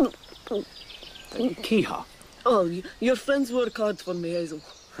 Kehaar. Oh, your friends work hard for me, Hazel.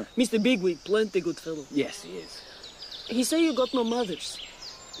 Mr. Bigwig, plenty good fellow. Yes, he is. He say you got no mothers.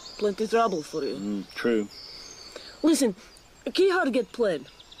 Plenty trouble for you. True. Listen, Kehaar get plan.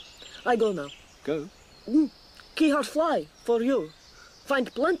 I go now. Go. Kehaar fly for you.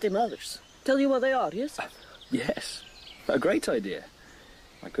 Find plenty mothers. Tell you where they are, yes? Yes. A great idea.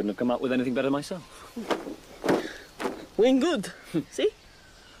 I couldn't have come up with anything better myself. Win good. See?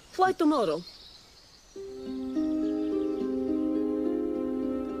 Fly tomorrow.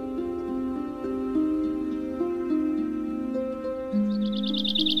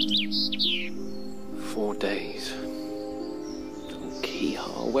 "4 days. Oh,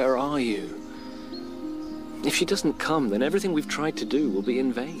 Kehaar, where are you? If she doesn't come, then everything we've tried to do will be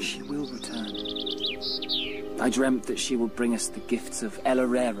in vain. She will return. I dreamt that she would bring us the gifts of El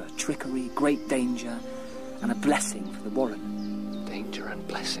Herrera, trickery, great danger, and a blessing for the Warren. Danger and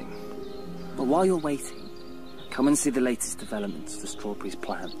blessing. But while you're waiting, come and see the latest developments to Strawberry's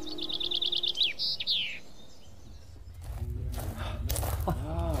plan.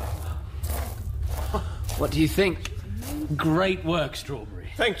 What do you think? Great work,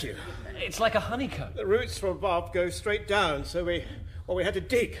 Strawberry. Thank you. It's like a honeycomb. The roots from above go straight down, so we had to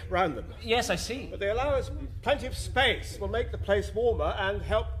dig round them. Yes, I see. But they allow us plenty of space, will make the place warmer and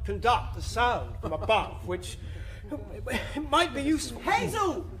help conduct the sound from above, which it might be useful.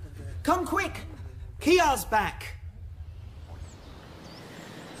 Hazel! Come quick! Kehaar's back.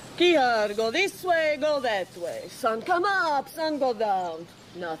 Kehaar, go this way, go that way. Sun come up, sun go down.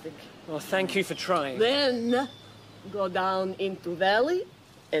 Nothing. Oh, thank you for trying. Then go down into valley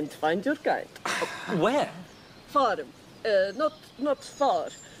and find your kind. Where? Farm. Not far.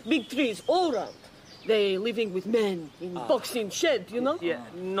 Big trees all around. They living with men in boxing shed, you know? Yeah,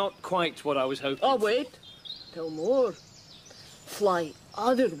 not quite what I was hoping. Oh, wait. Tell more. Fly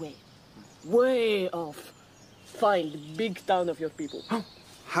other way. Way off. Find big town of your people.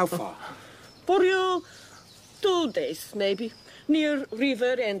 How far? For you, 2 days, maybe. Near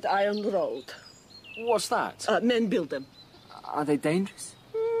river and iron road. What's that? Men build them. Are they dangerous?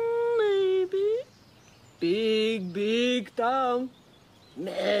 Maybe. Big town.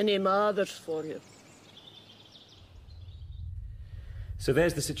 Many mothers for you. So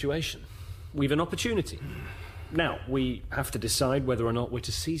there's the situation. We've an opportunity. Now, we have to decide whether or not we're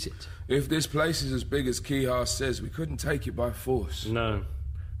to seize it. If this place is as big as Kehaar says, we couldn't take it by force. No.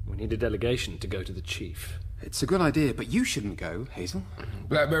 We need a delegation to go to the chief. It's a good idea, but you shouldn't go, Hazel.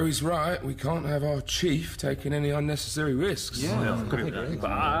 Blackberry's right. We can't have our chief taking any unnecessary risks. Yeah,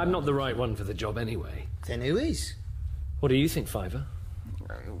 but I'm not the right one for the job anyway. Then who is? What do you think, Fiver?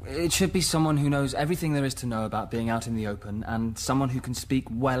 It should be someone who knows everything there is to know about being out in the open, and someone who can speak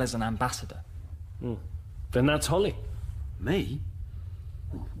well as an ambassador. Then that's Holly. Me?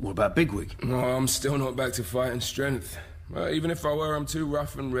 What about Bigwig? No, I'm still not back to fighting strength. Even if I were, I'm too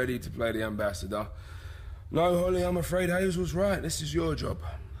rough and ready to play the ambassador. No, Holly, I'm afraid Hazel's right. This is your job.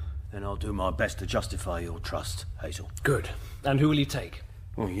 Then I'll do my best to justify your trust, Hazel. Good. And who will you take?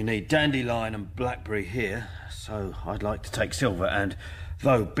 Well, you need Dandelion and Blackberry here, so I'd like to take Silver, and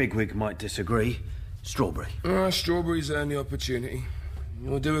though Bigwig might disagree, Strawberry. Strawberry's earned the opportunity.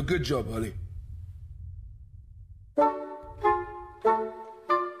 You'll do a good job, Holly.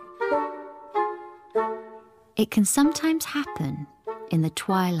 It can sometimes happen in the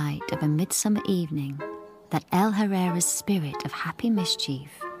twilight of a midsummer evening that El Herrera's spirit of happy mischief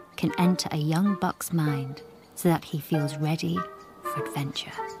can enter a young buck's mind so that he feels ready for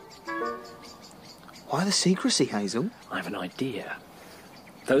adventure. Why the secrecy, Hazel? I have an idea.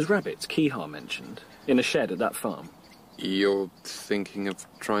 Those rabbits Kehaar mentioned, in a shed at that farm. You're thinking of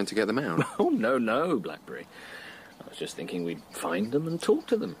trying to get them out? Oh, no, Blackberry. I was just thinking we'd find them and talk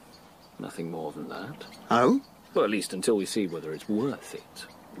to them. Nothing more than that. Oh? Well, at least until we see whether it's worth it.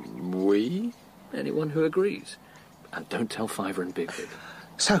 We? Anyone who agrees. And don't tell Fiver and Bigwig.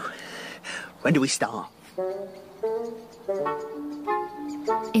 So, when do we start?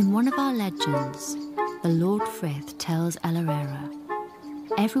 In one of our legends, the Lord Frith tells El Herrera,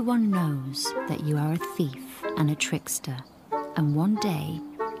 "Everyone knows that you are a thief and a trickster, and one day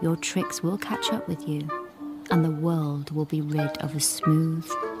your tricks will catch up with you, and the world will be rid of a smooth,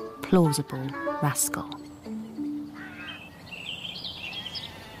 plausible rascal."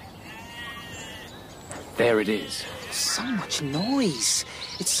 There it is. So much noise.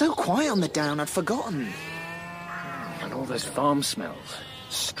 It's so quiet on the down, I'd forgotten. And all those farm smells.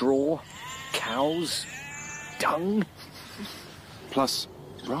 Straw, cows, dung. Plus,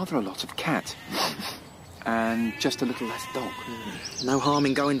 rather a lot of cat. And just a little less dog. No harm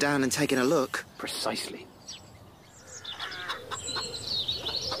in going down and taking a look. Precisely.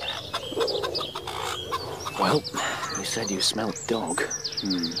 Well, you said you smelt dog.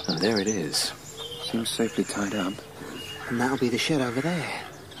 And there it is. Seems safely tied up. And that'll be the shed over there.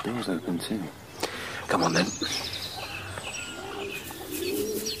 Door's open too. Come on then.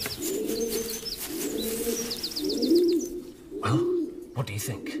 Well, what do you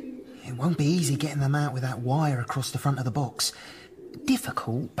think? It won't be easy getting them out with that wire across the front of the box.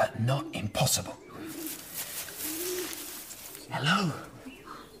 Difficult, but not impossible. Hello.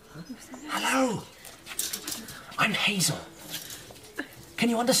 Hello. I'm Hazel. Can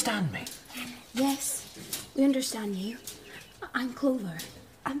you understand me? Yes, we understand you. I'm Clover.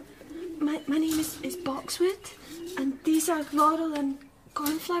 My name is Boxwood, and these are Laurel and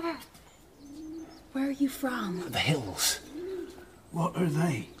Cornflower. Where are you from? The hills. What are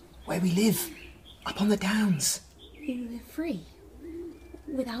they? Where we live. Up on the downs. You live free?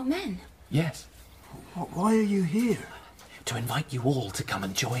 Without men? Yes. Why are you here? To invite you all to come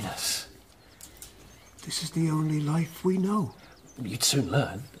and join us. This is the only life we know. You'd soon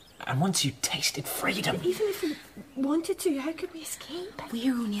learn. And once you tasted freedom... Even if we wanted to, how could we escape?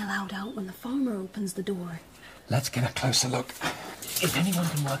 We're only allowed out when the farmer opens the door. Let's get a closer look. If anyone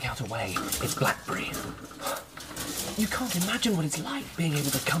can work out a way, it's Blackberry. You can't imagine what it's like being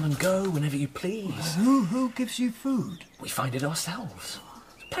able to come and go whenever you please. Who gives you food? We find it ourselves.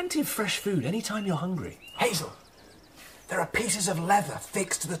 Plenty of fresh food anytime you're hungry. Hazel, there are pieces of leather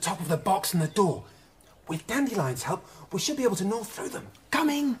fixed to the top of the box and the door. With Dandelion's help, we should be able to gnaw through them.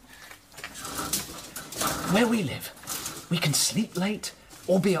 Coming! Where we live, we can sleep late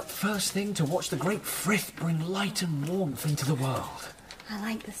or be up first thing to watch the great Frith bring light and warmth into the world. I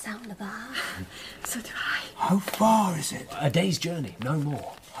like the sound of that. So do I. How far is it? A day's journey, no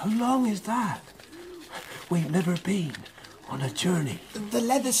more. How long is that? We've never been on a journey. The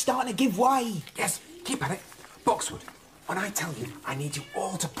leather's starting to give way. Yes, keep at it. Boxwood, when I tell you, I need you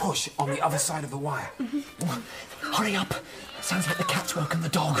all to push on the other side of the wire. Hurry up. Sounds like the cat's woken the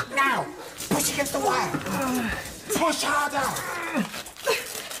dog. Now! Push against the wire! Push harder!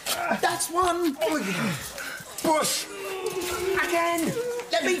 That's one! Push! Again!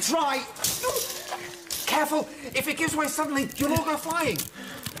 Let me try! Careful! If it gives way suddenly, you'll all go flying!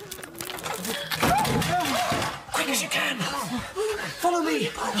 Quick as you can! Follow me!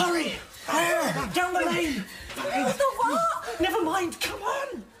 Hurry! Down the lane! The what? Never mind, come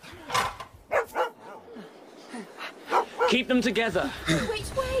on! Keep them together.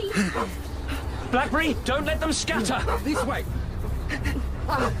 Which way? Blackberry, don't let them scatter. This way.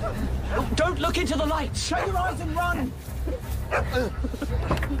 Don't look into the light. Shut your eyes and run!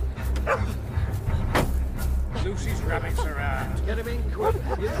 Lucy's rabbits around. Get him in quick.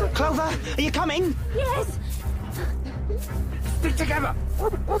 Clover, are you coming? Yes. Stick together.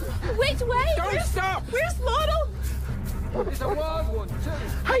 Which way? Don't stop. Where's Laurel? There's a wild one,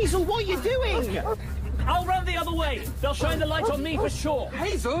 too. Hazel, what are you doing? I'll run the other way. They'll shine the light on me for sure.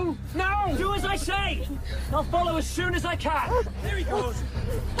 Hazel, no! Do as I say. I'll follow as soon as I can. There he goes.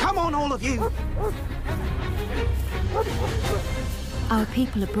 Come on, all of you! Our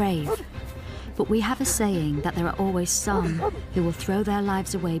people are brave, but we have a saying that there are always some who will throw their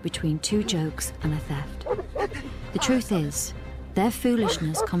lives away between two jokes and a theft. The truth is, their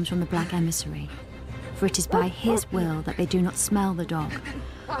foolishness comes from the Black Emissary, for it is by his will that they do not smell the dog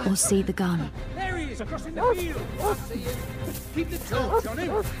or see the gun. There he is, across in the field. I see him. Keep the torch on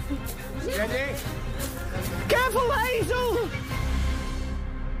him. Steady. Careful, Hazel!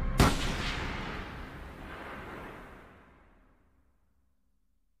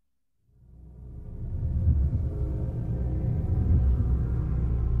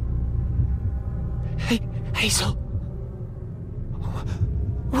 Hazel!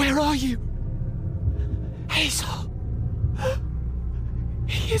 Where are you? Hazel!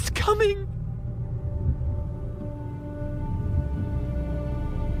 He is coming!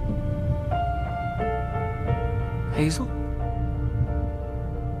 Hazel?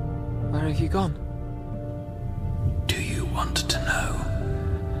 Where have you gone? Do you want to know?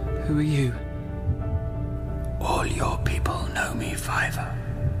 Who are you? All your people know me, Fiver.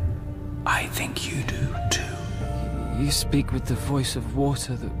 I think you do, too. You speak with the voice of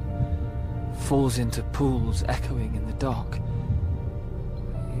water that falls into pools echoing in the dark.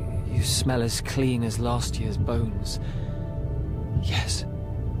 You smell as clean as last year's bones. Yes.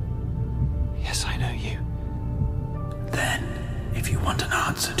 Yes, I know you. Then, if you want an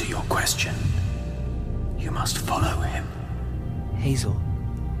answer to your question, you must follow him. Hazel?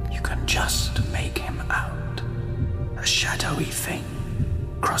 You can just make him out. A shadowy thing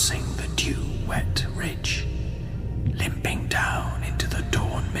crossing the dew-wet ridge, limping down into the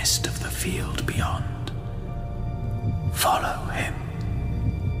dawn mist of the field beyond. Follow him.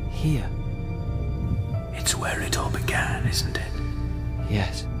 Here? It's where it all began, isn't it?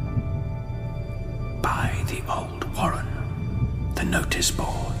 Yes. By the old warren, the notice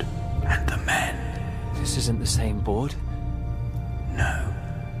board, and the men. This isn't the same board. No.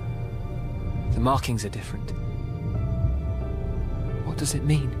 The markings are different. What does it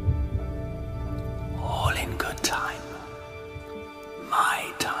mean? All in good time.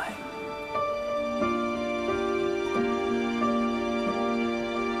 My time.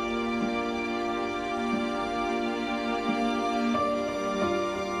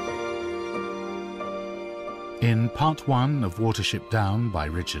 In Part 1 of Watership Down by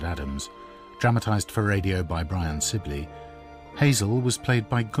Richard Adams, dramatised for radio by Brian Sibley, Hazel was played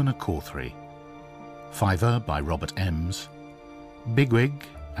by Gunnar Corthery, Fiver by Robert Ems, Bigwig,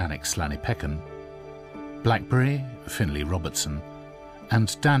 Annex Slany-Peckham, Blackberry, Finlay Robertson,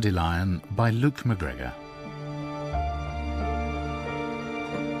 and Dandelion by Luke McGregor.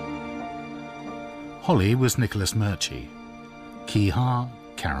 Holly was Nicholas Murchie, Kehaar,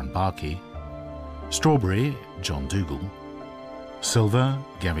 Karen Bartke, Strawberry, John Dougal, Silver,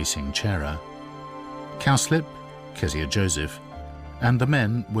 Gavi Singh Chera, Cowslip, Kezia Joseph, and the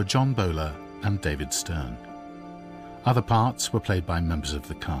men were John Bowler and David Stern. Other parts were played by members of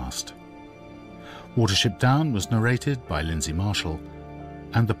the cast. Watership Down was narrated by Lyndsey Marshall,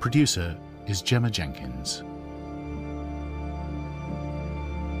 and the producer is Gemma Jenkins.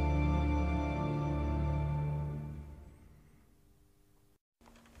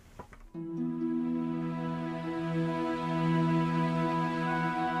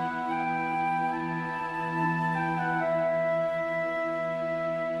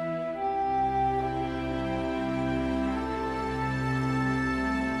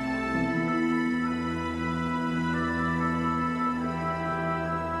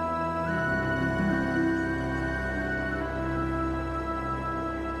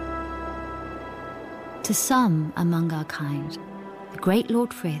 To some among our kind, the great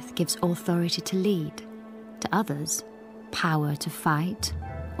Lord Frith gives authority to lead, to others, power to fight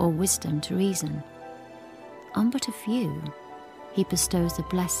or wisdom to reason. On but a few, he bestows the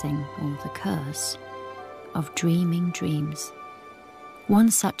blessing or the curse of dreaming dreams. One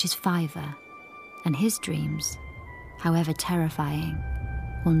such is Fiver, and his dreams, however terrifying,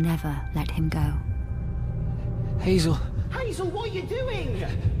 will never let him go. Hazel. Hazel, what are you doing?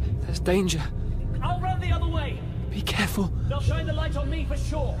 There's danger. I'll run the other way. Be careful. They'll shine the light on me for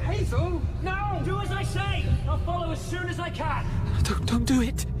sure. Hazel! No! Do as I say. I'll follow as soon as I can. Don't do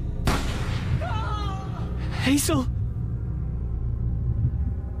it. Hazel!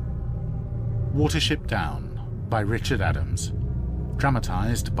 Watership Down by Richard Adams,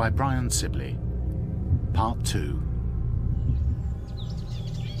 dramatised by Brian Sibley. Part 2.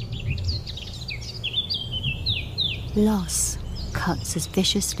 Loss cuts as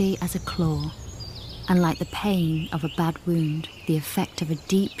viciously as a claw, and like the pain of a bad wound, the effect of a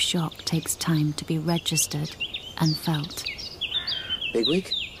deep shock takes time to be registered and felt.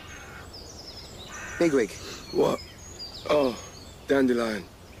 Bigwig? Bigwig. What? Oh, Dandelion.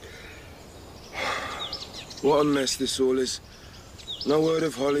 What a mess this all is. No word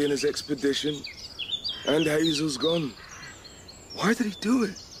of Holly and his expedition. And Hazel's gone. Why did he do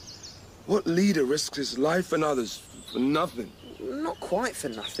it? What leader risks his life and others for nothing? Not quite for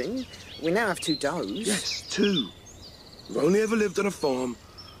nothing. We now have 2 does. Yes, 2. We've only ever lived on a farm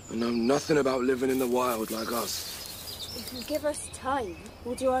and know nothing about living in the wild like us. If you give us time,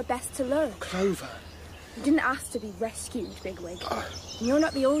 we'll do our best to learn. Clover. You didn't ask to be rescued, Bigwig. And you're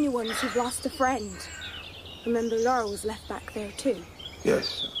not the only ones who've lost a friend. Remember, Laura was left back there too.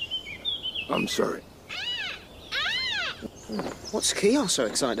 Yes. I'm sorry. What's Kehaar so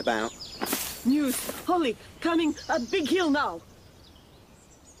excited about? News. Holly, coming at Big Hill now.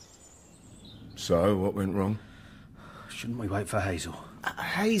 So, what went wrong? Shouldn't we wait for Hazel?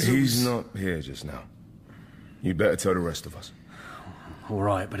 Hazel. He's not here just now. You'd better tell the rest of us. All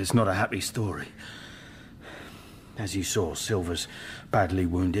right, but it's not a happy story. As you saw, Silver's badly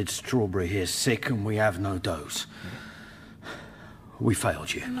wounded, Strawberry here's sick, and we have no does. We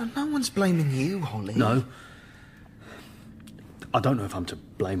failed you. No one's blaming you, Holly. No. I don't know if I'm to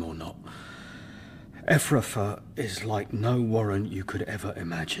blame or not. Ephrafa is like no warren you could ever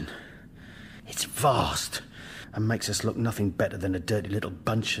imagine. It's vast and makes us look nothing better than a dirty little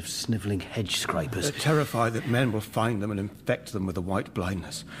bunch of snivelling hedge scrapers. They're terrified that men will find them and infect them with the white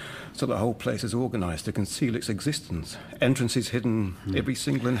blindness. So the whole place is organised to conceal its existence. Entrances hidden, every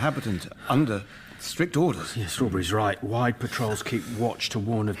single inhabitant under strict orders. Yeah, Strawberry's right. Wide patrols keep watch to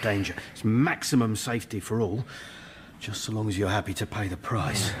warn of danger. It's maximum safety for all, just so long as you're happy to pay the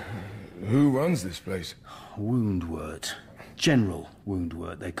price. Who runs this place? Woundwort. General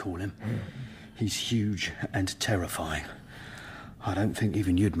Woundwort, they call him. He's huge and terrifying. I don't think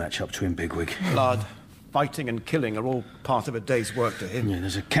even you'd match up to him, Bigwig. Blood, fighting and killing are all part of a day's work to him. Yeah,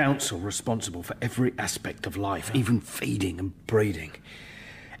 there's a council responsible for every aspect of life, even feeding and breeding.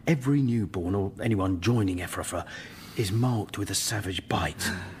 Every newborn or anyone joining Ephrafa is marked with a savage bite.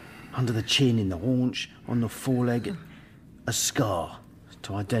 Under the chin, in the haunch, on the foreleg, a scar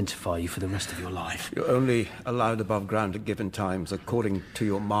to identify you for the rest of your life. You're only allowed above ground at given times according to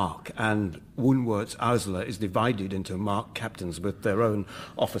your mark, and Woonwort's Ausla is divided into mark captains with their own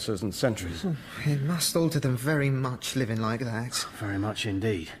officers and sentries. It must alter them very much living like that. Very much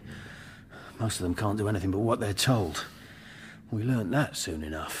indeed. Most of them can't do anything but what they're told. We learnt that soon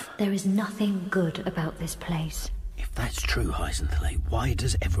enough. There is nothing good about this place. If that's true, Hyzenthlay, why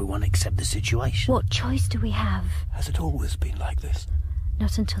does everyone accept the situation? What choice do we have? Has it always been like this?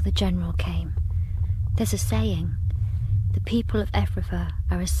 Not until the General came. There's a saying. The people of Ephrafa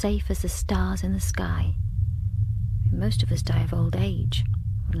are as safe as the stars in the sky. Most of us die of old age,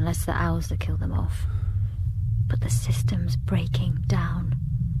 unless the owls that kill them off. But the system's breaking down.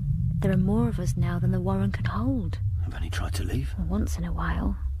 There are more of us now than the Warren can hold. Have any tried to leave? Once in a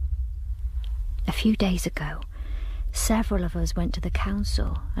while. A few days ago, several of us went to the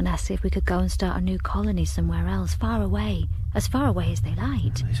council and asked if we could go and start a new colony somewhere else, far away as they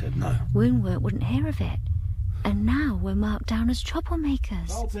liked. They said no. Woonwort wouldn't hear of it. And now we're marked down as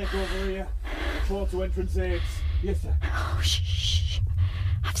troublemakers. I'll take over here. Report to entrance aids. Yes, sir. Oh, shh.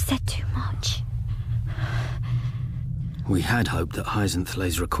 I've said too much. We had hoped that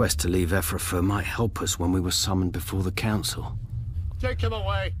Hyzenthlay's request to leave Ephrafa might help us when we were summoned before the council. Take him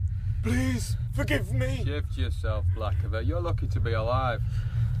away. Please, forgive me. Shift yourself, Blackaver. You're lucky to be alive.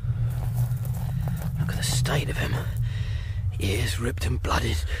 Look at the state of him. Ears ripped and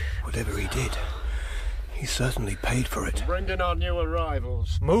blooded. Whatever he did, he certainly paid for it. Bring in our new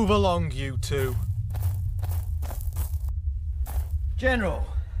arrivals. Move along, you two. General,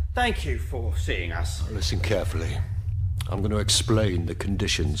 thank you for seeing us. Listen carefully. I'm going to explain the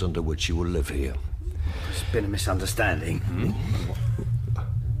conditions under which you will live here. It's been a misunderstanding.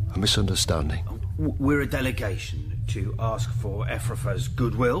 A misunderstanding? We're a delegation to ask for Ephrafa's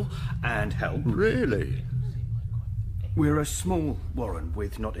goodwill and help. Really? We're a small warren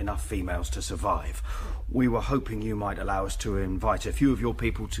with not enough females to survive. We were hoping you might allow us to invite a few of your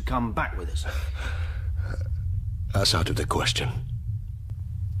people to come back with us. That's out of the question.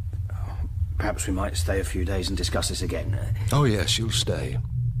 Perhaps we might stay a few days and discuss this again. Oh, yes, you'll stay.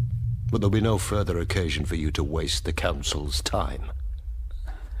 But there'll be no further occasion for you to waste the council's time.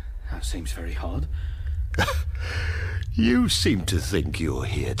 That seems very hard. You seem to think you're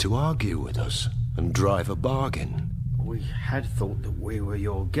here to argue with us and drive a bargain. We had thought that we were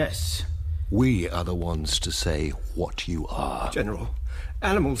your guests. We are the ones to say what you are. General,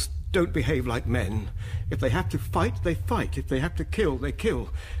 animals don't behave like men. If they have to fight, they fight. If they have to kill, they kill.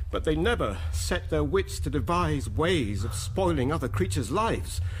 But they never set their wits to devise ways of spoiling other creatures'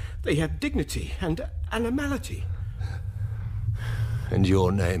 lives. They have dignity and animality. And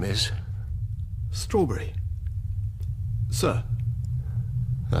your name is? Strawberry. Sir.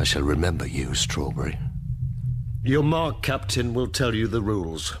 I shall remember you, Strawberry. Your mark captain will tell you the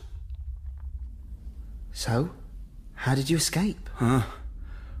rules. So, how did you escape?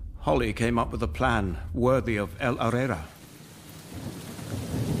 Holly came up with a plan worthy of El Herrera.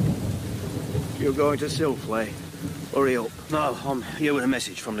 You're going to Hyzenthlay? Hurry up. No, I'm here with a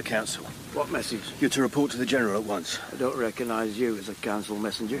message from the council. What message? You're to report to the General at once. I don't recognise you as a council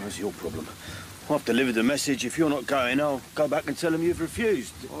messenger. That's your problem. I've delivered the message. If you're not going, I'll go back and tell them you've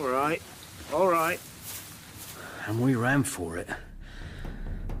refused. All right. All right. And we ran for it.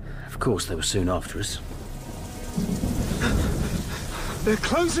 Of course, they were soon after us. They're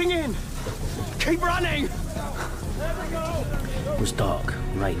closing in. Keep running. It was dark,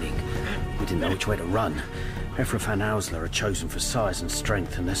 raining. We didn't know which way to run. Ephrafa and Ausla are chosen for size and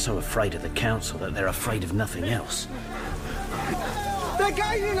strength, and they're so afraid of the council that they're afraid of nothing else. They're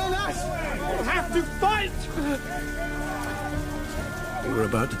gaining on us. We'll have to fight. We were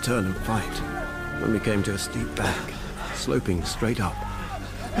about to turn and fight when we came to a steep bank, sloping straight up.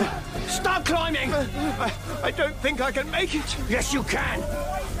 Start climbing. I don't think I can make it. Yes, you can.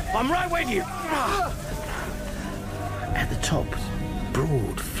 I'm right with you. At the top,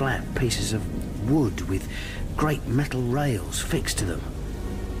 broad, flat pieces of wood with great metal rails fixed to them.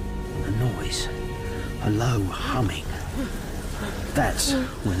 A noise, a low humming. That's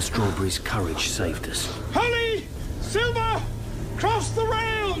when Strawberry's courage saved us. Holly! Silver! Cross the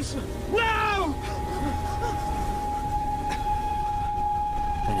rails! Now!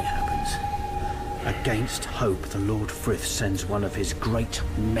 Then it happens. Against hope, the Lord Frith sends one of his great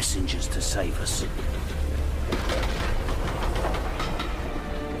messengers to save us.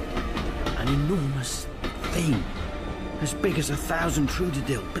 An enormous thing, as big as 1,000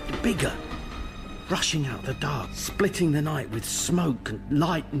 Trudadil, but bigger. Rushing out the dark, splitting the night with smoke and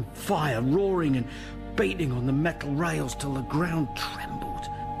light and fire, roaring and beating on the metal rails till the ground trembled.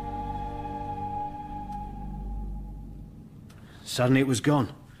 Suddenly it was gone.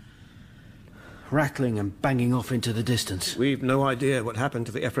 Rattling and banging off into the distance. We've no idea what happened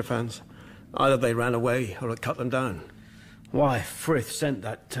to the Ephraphans. Either they ran away or it cut them down. Why Frith sent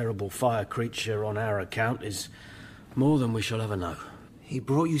that terrible fire creature on our account is more than we shall ever know. He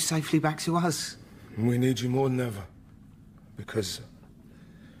brought you safely back to us. We need you more than ever. Because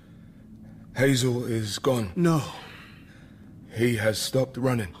Hazel is gone. No. He has stopped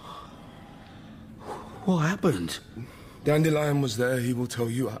running. What happened? Dandelion was there, he will tell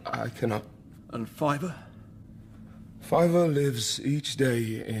you. I cannot. And Fiver? Fiver lives each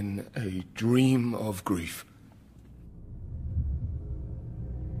day in a dream of grief.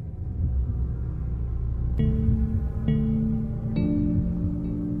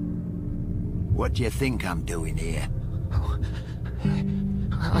 What do you think I'm doing here?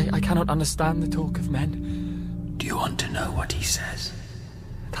 I cannot understand the talk of men. Do you want to know what he says?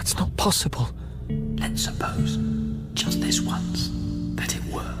 That's not possible. Let's suppose, just this once, that it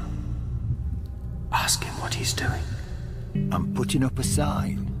were. Ask him what he's doing. I'm putting up a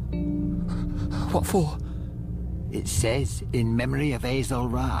sign. What for? It says, in memory of Hazel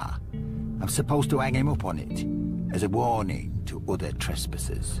Ra. I'm supposed to hang him up on it, as a warning to other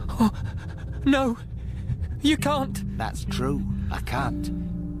trespassers. Oh, no, you can't. That's true, I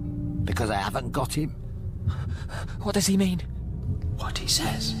can't. Because I haven't got him. What does he mean? What he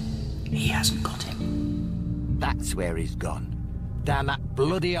says. He hasn't got him. That's where he's gone. Down that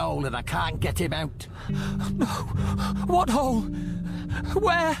bloody hole, and I can't get him out. No. What hole?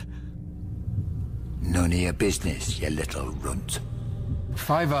 Where? None of your business, you little runt.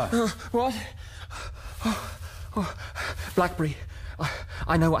 Fiver. What? Blackberry.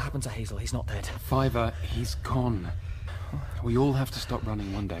 I know what happened to Hazel. He's not dead. Fiver, he's gone. We all have to stop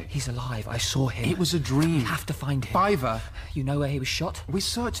running one day. He's alive. I saw him. It was a dream. We have to find him. Fiver. You know where he was shot? We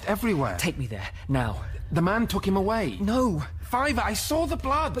searched everywhere. Take me there, now. The man took him away. No. Fiver, I saw the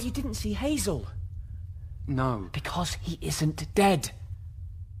blood. But you didn't see Hazel. No. Because he isn't dead.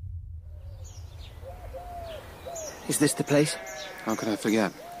 Is this the place? How could I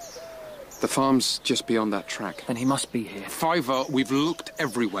forget? The farm's just beyond that track. Then he must be here. Fiver, we've looked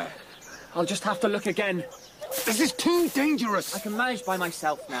everywhere. I'll just have to look again. This is too dangerous. I can manage by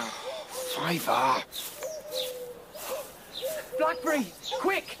myself now. Fiver. Blackberry,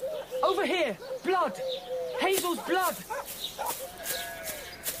 quick! Over here! Blood! Hazel's blood!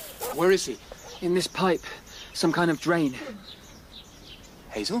 Where is he? In this pipe. Some kind of drain.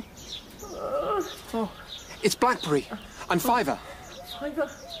 Hazel? It's Blackberry. And Fiver.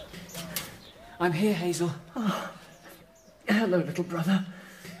 Fiver? I'm here, Hazel. Oh. Hello, little brother.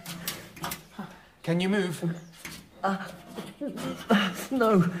 Can you move?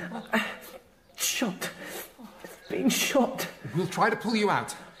 No. Shot. Been shot. We'll try to pull you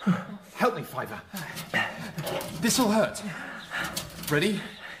out. Help me, Fiver. This'll hurt. Ready?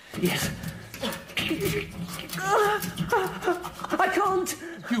 Yes. I can't.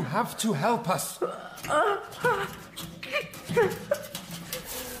 You have to help us.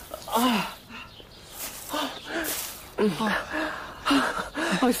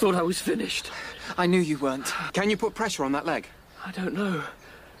 I thought I was finished. I knew you weren't. Can you put pressure on that leg? I don't know.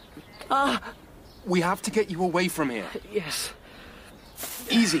 We have to get you away from here. Yes.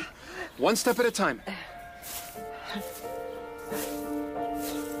 Easy. One step at a time.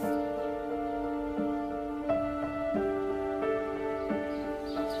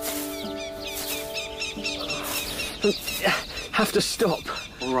 Have to stop.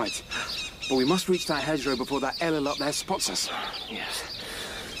 All right. But we must reach that hedgerow before that Ellel up there spots us. Yes.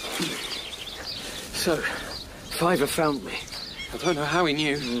 So, Fiver found me. I don't know how he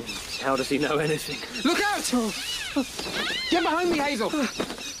knew. How does he know anything? Look out! Get behind me, Hazel!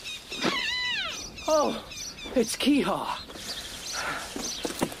 Oh, it's Kehaar.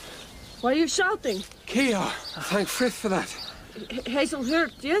 Why are you shouting? Kehaar! Thank Frith for that. Hazel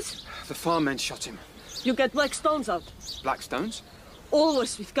hurt, yes? The farmmen shot him. You get black stones out. Black stones?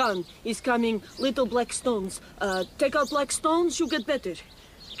 Always with gun is coming little black stones. Take out black stones, you get better.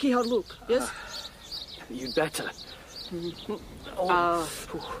 Kehaar, look, yes? You'd better.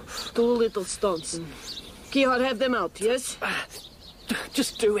 Two little stones. Kehaar, have them out, yes?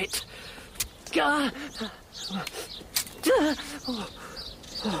 Just do it.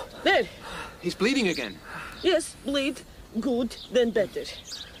 There. He's bleeding again. Yes, bleed. Good, then better.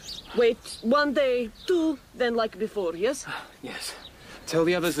 Wait 1 day, 2, then like before, yes? Yes. Tell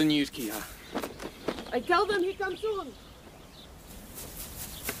the others the news, Kehaar. I tell them he comes soon.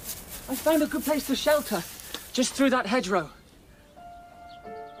 I found a good place to shelter, just through that hedgerow.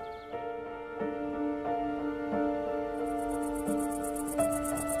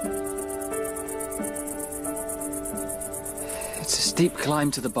 It's a steep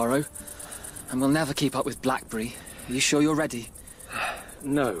climb to the burrow, and we'll never keep up with Blackberry. Are you sure you're ready?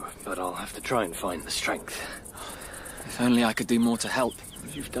 No, but I'll have to try and find the strength. If only I could do more to help.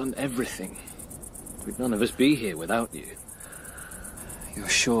 You've done everything. We'd none of us be here without you. You're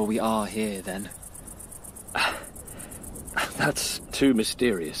sure we are here, then? That's too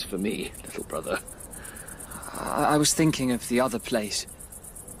mysterious for me, little brother. I was thinking of the other place.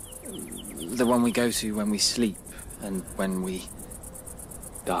 The one we go to when we sleep, and when we...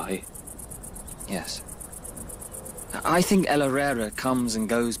 die? Yes. I think El Herrera comes and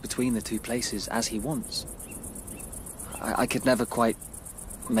goes between the two places as he wants. I could never quite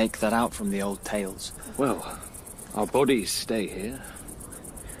make that out from the old tales. Well, our bodies stay here.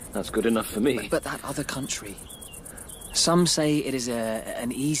 That's good enough for me. But that other country... Some say it is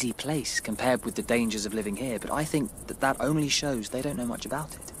an easy place compared with the dangers of living here, but I think that only shows they don't know much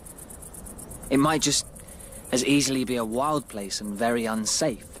about it. It might just as easily be a wild place and very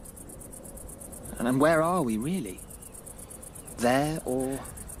unsafe. And where are we, really? There or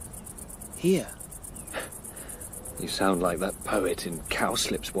here? You sound like that poet in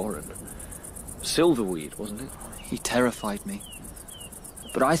Cowslip's Warren. Silverweed, wasn't it? He terrified me.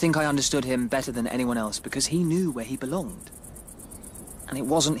 But I think I understood him better than anyone else because he knew where he belonged. And it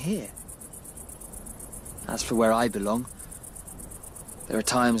wasn't here. As for where I belong, there are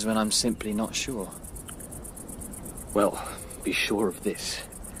times when I'm simply not sure. Well, be sure of this.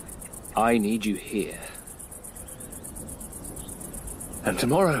 I need you here. And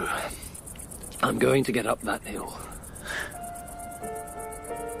tomorrow, I'm going to get up that hill.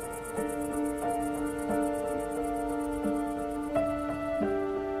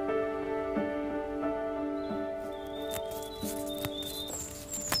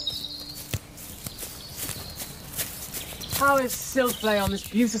 How is Hyzenthlay on this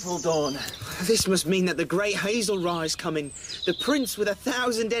beautiful dawn? This must mean that the great Hyzenthlay is coming. The prince with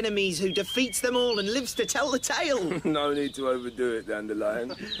 1,000 enemies who defeats them all and lives to tell the tale. No need to overdo it,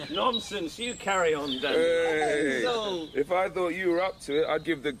 Dandelion. Nonsense, you carry on, Dandelion. Hey, if I thought you were up to it, I'd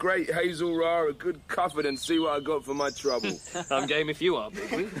give the great Hyzenthlay a good cuffing and see what I got for my trouble. I'm game if you are,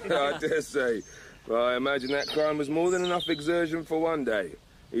 Bigwig. I dare say. Well, I imagine that climb was more than enough exertion for one day,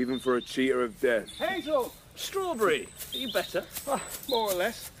 even for a cheater of death. Hazel! Strawberry, are you better? More or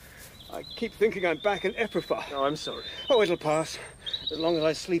less. I keep thinking I'm back in Ephrata. Oh, I'm sorry. Oh, it'll pass. As long as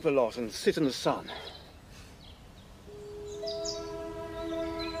I sleep a lot and sit in the sun.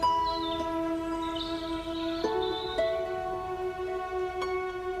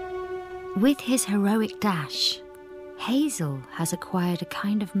 With his heroic dash, Hazel has acquired a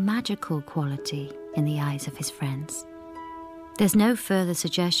kind of magical quality in the eyes of his friends. There's no further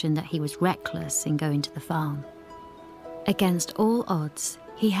suggestion that he was reckless in going to the farm. Against all odds,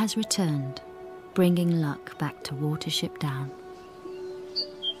 he has returned, bringing luck back to Watership Down.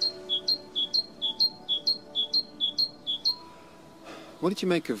 What did you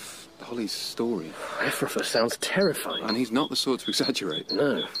make of Holly's story? Ephrata sounds terrifying. And he's not the sort to exaggerate.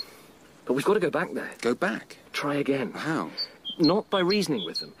 No. But we've got to go back there. Go back? Try again. How? Not by reasoning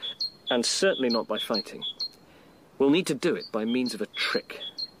with them, and certainly not by fighting. We'll need to do it by means of a trick.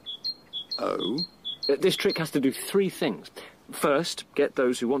 Oh? This trick has to do 3 things. First, get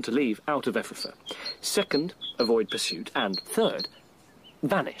those who want to leave out of Ephrata. Second, avoid pursuit. And third,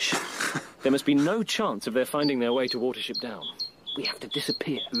 vanish. There must be no chance of their finding their way to Watership Down. We have to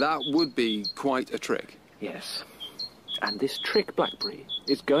disappear. That would be quite a trick. Yes. And this trick, Blackberry,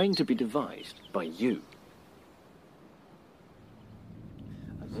 is going to be devised by you.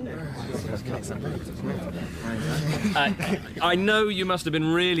 I know you must have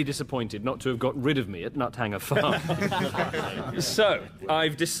been really disappointed not to have got rid of me at Nuthanger Farm. So,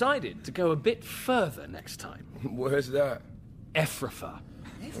 I've decided to go a bit further next time. Where's that? Ephrata.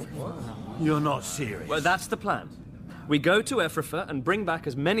 You're not serious. Well, that's the plan. We go to Ephrata and bring back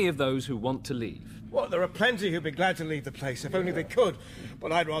as many of those who want to leave. Well, there are plenty who'd be glad to leave the place if only they could,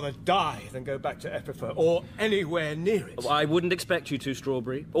 but I'd rather die than go back to Ephrata or anywhere near it. Well, I wouldn't expect you to,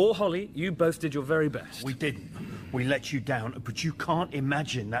 Strawberry. Or Holly, you both did your very best. We didn't. We let you down, but you can't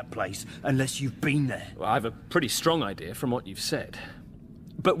imagine that place unless you've been there. Well, I have a pretty strong idea from what you've said.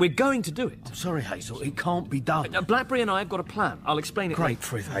 But we're going to do it. I'm sorry, Hazel, it can't be done. Blackberry and I have got a plan. I'll explain it Great later.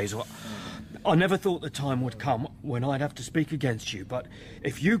 truth, Hazel. I never thought the time would come when I'd have to speak against you, but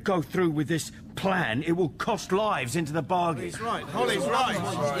if you go through with this plan, it will cost lives into the bargain. He's right. Holly's right.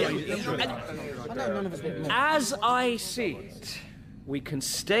 As I see it, we can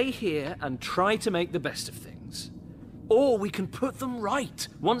stay here and try to make the best of things. Or we can put them right,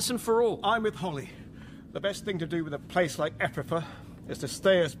 once and for all. I'm with Holly. The best thing to do with a place like Ephrata is to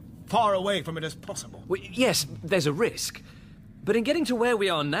stay as far away from it as possible. Well, yes, there's a risk. But in getting to where we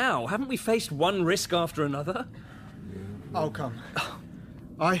are now, haven't we faced one risk after another? Oh, come.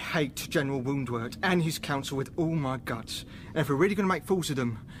 I hate General Woundwort and his council with all my guts. And if we're really going to make fools of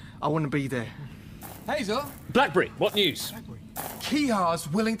them, I want to be there. Hazel? Blackberry, what news? Kehaar's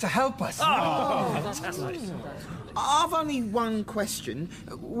willing to help us. Oh, fantastic. I've only one question.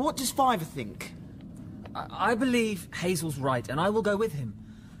 What does Fiver think? I believe Hazel's right, and I will go with him.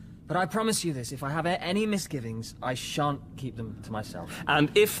 But I promise you this, if I have any misgivings, I shan't keep them to myself.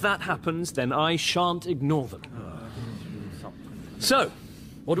 And if that happens, then I shan't ignore them. So,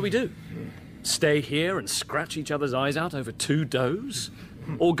 what do we do? Stay here and scratch each other's eyes out over 2 does?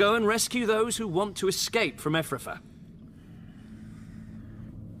 Or go and rescue those who want to escape from Ephrata?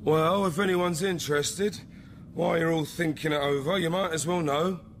 Well, if anyone's interested, while you're all thinking it over, you might as well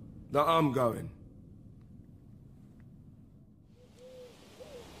know that I'm going.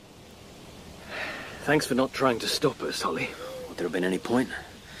 Thanks for not trying to stop us, Holly. Would there have been any point?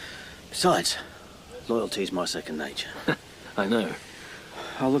 Besides, loyalty's my second nature. I know.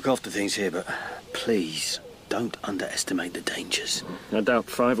 I'll look after things here, but please, don't underestimate the dangers. I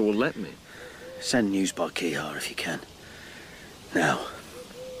doubt Fiver will let me. Send news by Kehaar if you can. Now,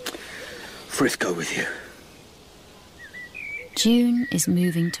 Frith go with you. June is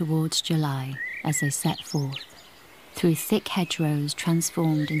moving towards July as they set forth, through thick hedgerows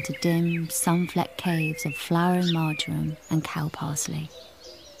transformed into dim, sun-flecked caves of flowering marjoram and cow parsley,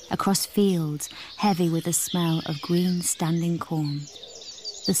 across fields heavy with the smell of green standing corn,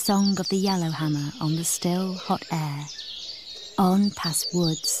 the song of the yellowhammer on the still, hot air, on past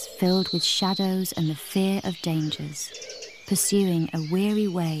woods filled with shadows and the fear of dangers, pursuing a weary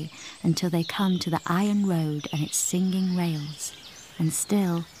way until they come to the iron road and its singing rails, and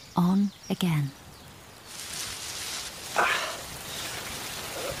still on again.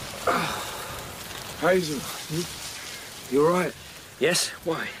 Hazel, you all right? Yes,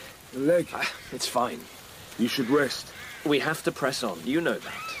 why? Your leg? It's fine. You should rest. We have to press on, you know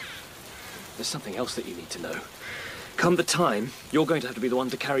that. There's something else that you need to know. Come the time, you're going to have to be the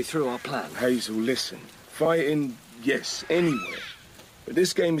one to carry through our plan. Hazel, listen. Fighting, yes, anywhere. But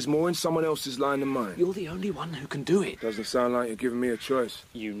this game is more in someone else's line than mine. You're the only one who can do it. Doesn't sound like you're giving me a choice.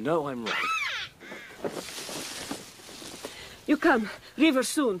 You know I'm right. You come. River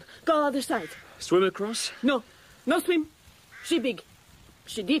soon. Go other side. Swim across? No. No swim. She big.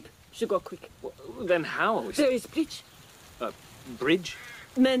 She deep. She go quick. Well, then how are we... There is bridge. Bridge?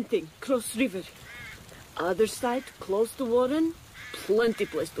 Man thing. Cross river. Other side, close to Warren. Plenty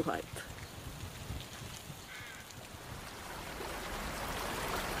place to hide.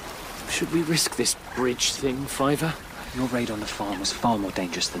 Should we risk this bridge thing, Fiver? Your raid on the farm was far more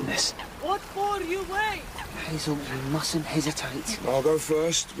dangerous than this. What for you wait? Hazel, we mustn't hesitate. I'll go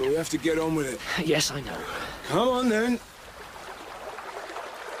first, but we have to get on with it. Yes, I know. Come on, then.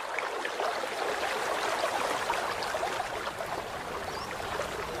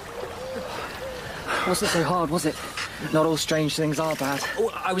 Wasn't so hard, was it? Not all strange things are bad.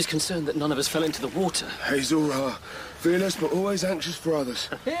 Oh, I was concerned that none of us fell into the water. Hazel, fearless but always anxious for others.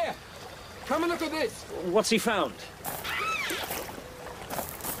 Here! Come and look at this! What's he found?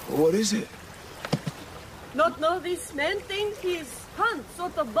 What is it? Not know this man thing? His hunt,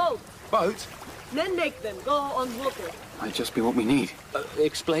 sort of boat. Boat? Men make them go on water. Might just be what we need.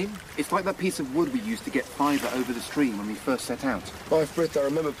 Explain? It's like that piece of wood we used to get Fiver over the stream when we first set out. By Frith, I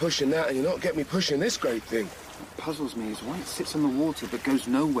remember pushing that, and you're not getting me pushing this great thing. What puzzles me is why it sits on the water but goes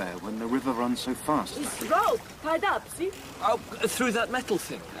nowhere when the river runs so fast. It's rope, tied up, see? Oh, through that metal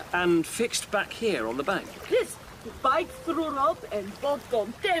thing. And fixed back here on the bank. Yes, bite through rope and boat go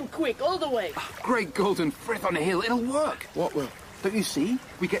damn quick all the way. Great golden Frith on a hill, it'll work. What will? Don't you see?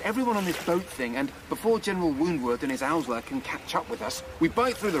 We get everyone on this boat thing, and before General Woundwort and his Owsler can catch up with us, we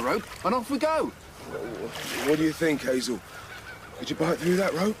bite through the rope, and off we go. What do you think, Hazel? Could you bite through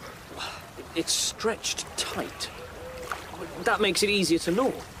that rope? It's stretched tight. That makes it easier to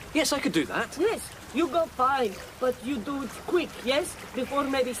gnaw. Yes, I could do that. Yes, you go fine, but you do it quick, yes? Before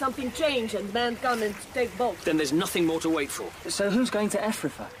maybe something change and man come and take boat. Then there's nothing more to wait for. So who's going to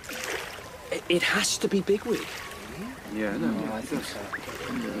Ephrata? It has to be Bigwig. Yeah, no, I think so.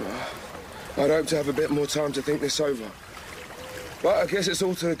 I'd hope to have a bit more time to think this over. But I guess it's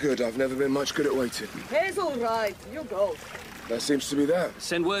all to the good. I've never been much good at waiting. It's all right. You go. That seems to be that.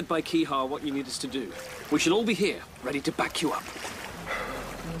 Send word by Kehaar what you need us to do. We shall all be here, ready to back you up.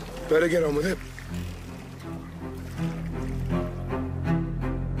 Better get on with it.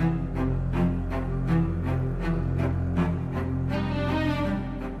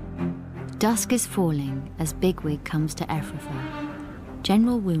 Dusk is falling as Bigwig comes to Ephrathah.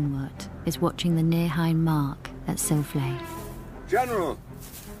 General Woonwort is watching the near-Hine mark at Hyzenthlay. General!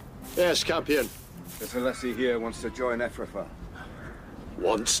 Yes, Campion. Mr. Lyndsey here wants to join Ephrathah.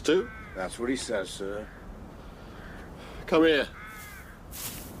 Wants to? That's what he says, sir. Come here.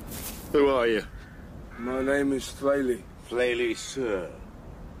 Who are you? My name is Hyzenthlay. Hyzenthlay, sir.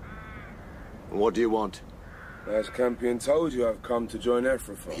 What do you want? As Campion told you, I've come to join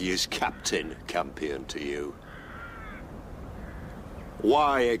Ephrathah. He is Captain Campion to you.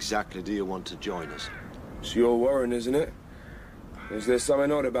 Why exactly do you want to join us? It's your warren, isn't it? Is there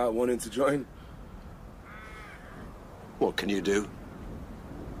something odd about wanting to join? What can you do?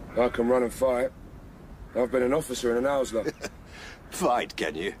 I can run and fight. I've been an officer in an Hyzenthlay. Fight,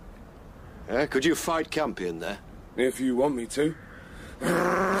 can you? Could you fight Campion there? If you want me to.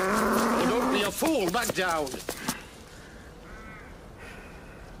 Don't be a fool, back down!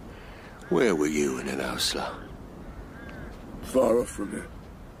 Where were you in an Hyzenthlay? Far off from here.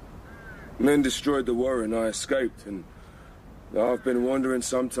 Men destroyed the warren, I escaped, and I've been wandering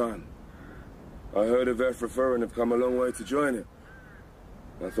some time. I heard of Ephrathah and have come a long way to join it.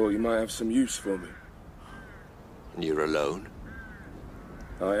 I thought you might have some use for me. And you're alone?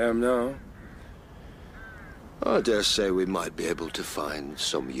 I am now. I dare say we might be able to find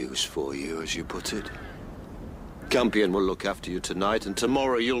some use for you, as you put it. Campion will look after you tonight, and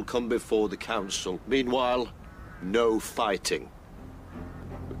tomorrow you'll come before the council. Meanwhile, no fighting.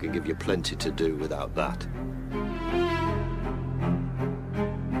 We can give you plenty to do without that.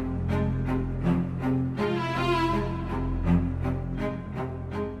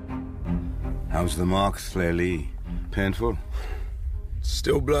 How's the mark, Hyzenthlay? Painful?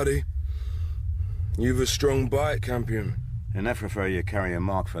 Still bloody. You've a strong bite, Campion. In Ephrathah, you carry a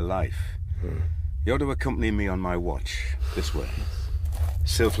mark for life. You're to accompany me on my watch. This way.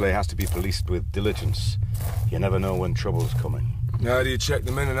 Hyzenthlay has to be policed with diligence. You never know when trouble's coming. How do you check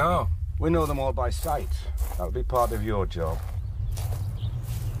them in and out? We know them all by sight. That'll be part of your job.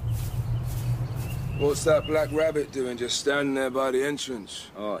 What's that black rabbit doing just standing there by the entrance?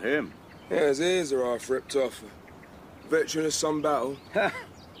 Oh, him? Yeah, his ears are half ripped off. Veteran of some battle.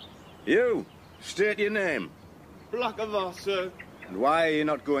 You! State your name. Blackavar, sir. And why are you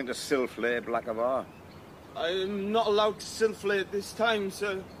not going to Hyzenthlay, Blackavar? I am not allowed to Hyzenthlay at this time,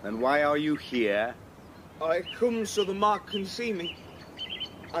 sir. And why are you here? I come so the mark can see me.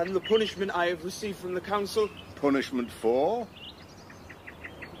 And the punishment I have received from the council. Punishment for?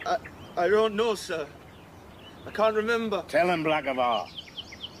 I don't know, sir. I can't remember. Tell him, Blackavar.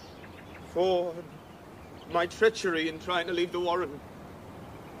 For my treachery in trying to leave the warren.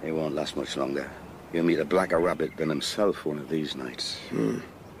 It won't last much longer. You'll meet a blacker rabbit than himself one of these nights.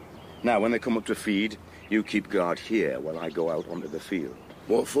 Now, when they come up to feed, you keep guard here while I go out onto the field.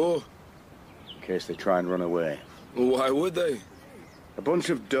 What for? In case they try and run away. Why would they? A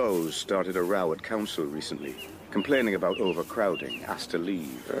bunch of does started a row at council recently, complaining about overcrowding, asked to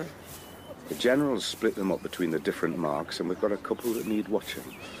leave. The generals split them up between the different marks, and we've got a couple that need watching.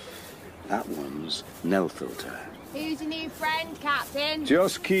 That one's Nelthilter. Who's your new friend, Captain?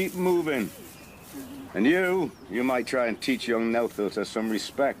 Just keep moving. And you might try and teach young Nelthilter some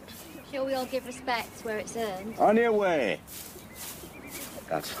respect. Sure we all give respect where it's earned. On your way.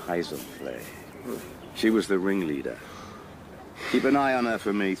 That's Hyzenthlay. She was the ringleader. Keep an eye on her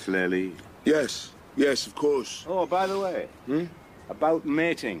for me, Hyzenthlay. Yes, of course. Oh, by the way, about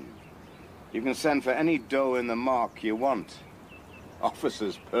mating. You can send for any doe in the mark you want.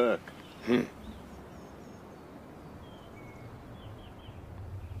 Officer's perk.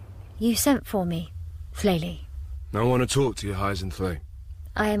 You sent for me, Hyzenthlay. I want to talk to you, Hyzenthlay.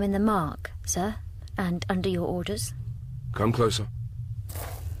 I am in the mark, sir, and under your orders. Come closer.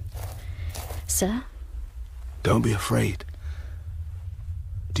 Sir? Don't be afraid.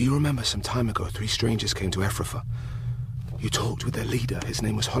 Do you remember some time ago 3 strangers came to Ephrathah? You talked with their leader. His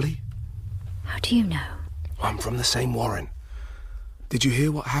name was Holly? How do you know? I'm from the same warren. Did you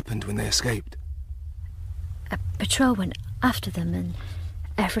hear what happened when they escaped? A patrol went after them and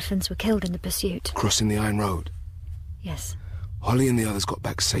Ephrathans were killed in the pursuit. Crossing the Iron Road? Yes. Holly and the others got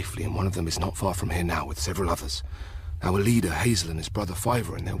back safely, and one of them is not far from here now with several others. Our leader, Hazel, and his brother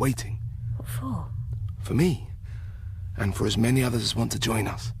Fiver, and they're waiting. What for? For me. And for as many others as want to join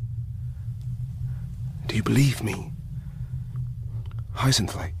us. Do you believe me?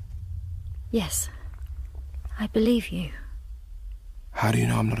 Hyzenthlay? Yes. I believe you. How do you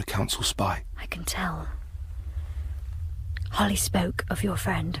know I'm not a council spy? I can tell. Holly spoke of your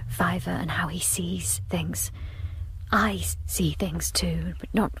friend, Fiver, and how he sees things. I see things too,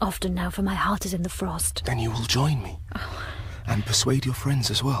 but not often now, for my heart is in the frost. Then you will join me. Oh. And persuade your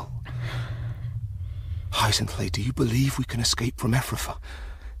friends as well. Hyzenthlay, do you believe we can escape from Ephrata?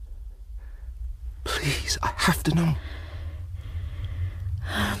 Please, I have to know.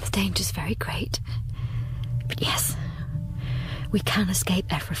 The danger's very great. But yes, we can escape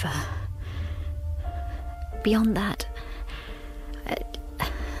Ephrata. Beyond that,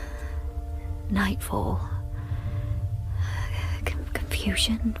 nightfall,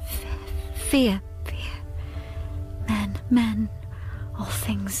 confusion, fear. Men, all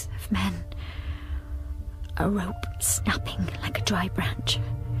things of men. A rope snapping like a dry branch.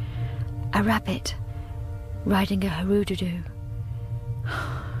 A rabbit riding a harududu.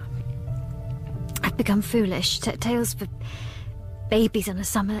 I've become foolish. Tales for babies on a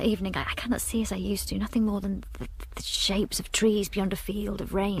summer evening. I cannot see as I used to. Nothing more than the shapes of trees beyond a field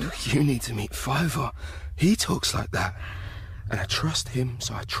of rain. You need to meet Fiver. He talks like that. And I trust him,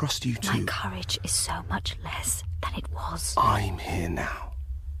 so I trust you too. My courage is so much less than it was. I'm here now.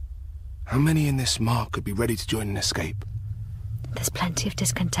 How many in this mark could be ready to join an escape? There's plenty of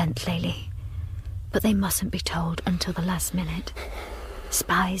discontent lately, but they mustn't be told until the last minute.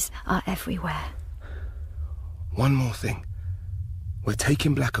 Spies are everywhere. One more thing. We're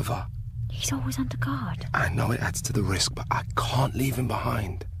taking Blackavar. He's always under guard. I know it adds to the risk, but I can't leave him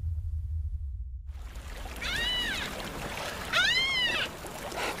behind.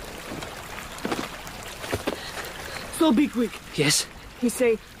 So, Bigwig. Yes? He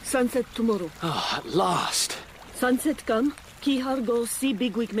say sunset tomorrow. Oh, at last. Sunset come, Kehaar go see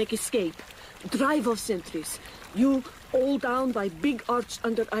Bigwig make escape. Drive off sentries. You all down by big arch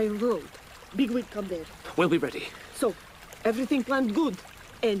under Iron Road. Bigwig come there. We'll be ready. So, everything planned good.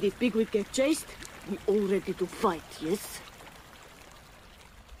 And if Bigwig get chased, we all ready to fight, yes?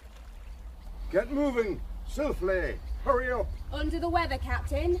 Get moving. Hyzenthlay, hurry up. Under the weather,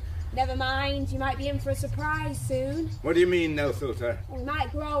 Captain. Never mind, you might be in for a surprise soon. What do you mean, no filter? We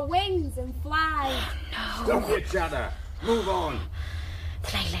might grow wings and fly. No. Stop your chatter. Move on.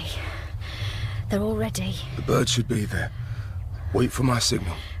 Lily, they're all ready. The bird should be there. Wait for my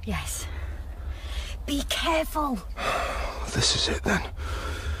signal. Yes. Be careful. This is it then.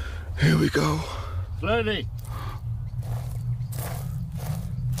 Here we go. Lady.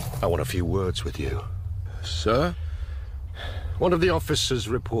 I want a few words with you. Sir? One of the officers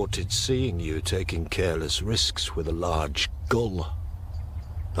reported seeing you taking careless risks with a large gull.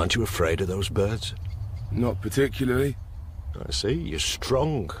 Aren't you afraid of those birds? Not particularly. I see, you're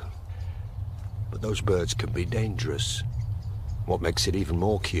strong. But those birds can be dangerous. What makes it even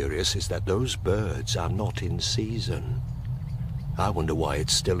more curious is that those birds are not in season. I wonder why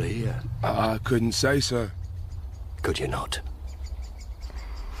it's still here. I couldn't say, sir. Could you not?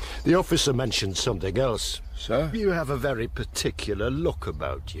 The officer mentioned something else. Sir? You have a very particular look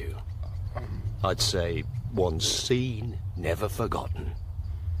about you. I'd say once seen, never forgotten.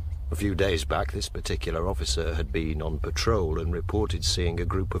 A few days back, this particular officer had been on patrol and reported seeing a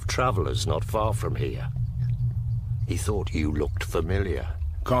group of travellers not far from here. He thought you looked familiar.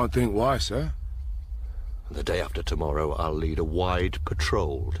 Can't think why, sir. The day after tomorrow, I'll lead a wide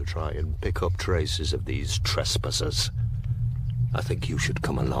patrol to try and pick up traces of these trespassers. I think you should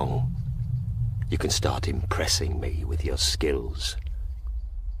come along. You can start impressing me with your skills.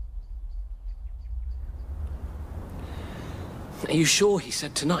 Are you sure he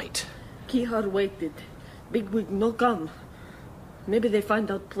said tonight? Kehaar waited. Bigwig no come. Maybe they find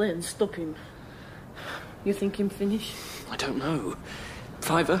out plan, stop him. You think him finish? I don't know.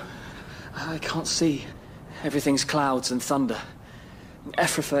 Fiver, I can't see. Everything's clouds and thunder.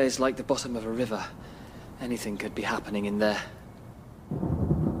 Ephrata is like the bottom of a river. Anything could be happening in there.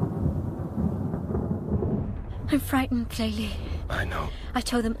 I'm frightened, Lily. I know. I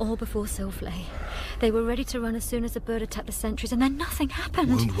told them all before Hyzenthlay. They were ready to run as soon as the bird attacked the sentries, and then nothing happened.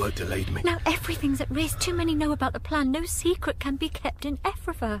 Wound work delayed me. Now everything's at risk. Too many know about the plan. No secret can be kept in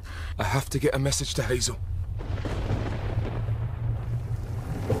Ephrata. I have to get a message to Hazel.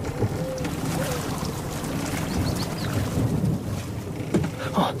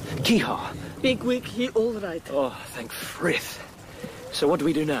 Oh, Kehaar. Bigwig, he all right. Oh, thank Frith. So what do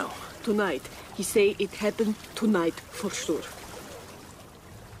we do now? Tonight. He say it happened tonight for sure.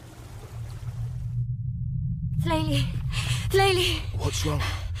 Lily. What's wrong?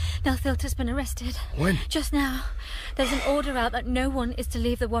 Nelthilda's been arrested. When? Just now. There's an order out that no one is to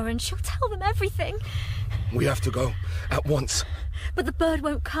leave the warren. She'll tell them everything. We have to go. At once. but the bird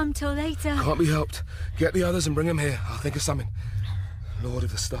won't come till later. Can't be helped. Get the others and bring them here. I'll think of something. Lord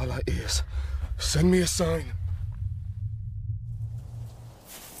of the Starlight Ears, send me a sign.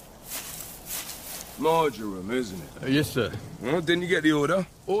 Marjoram, isn't it? Yes, sir. Well, didn't you get the order?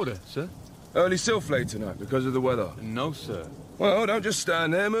 Order, sir? Early Hyzenthlay tonight because of the weather. No, sir. Well, don't just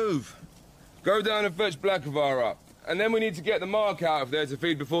stand there, move. Go down and fetch Kehaar up. And then we need to get the mark out of there to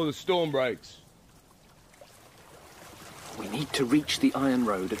feed before the storm breaks. We need to reach the Iron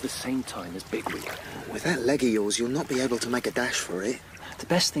Road at the same time as Bigwig. With that leg of yours, you'll not be able to make a dash for it. The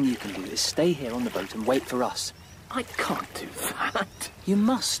best thing you can do is stay here on the boat and wait for us. I can't do that. You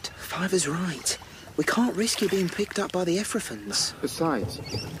must. Fiver's right. We can't risk you being picked up by the Ephrathans. Besides,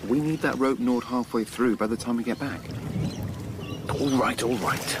 we need that rope gnawed halfway through by the time we get back. All right, all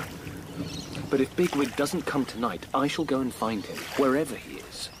right. But if Bigwig doesn't come tonight, I shall go and find him, wherever he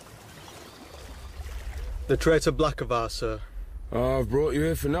is. The traitor Kehaar, sir. I've brought you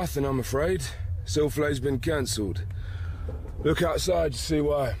here for nothing, I'm afraid. Hyzenthley's been cancelled. Look outside to see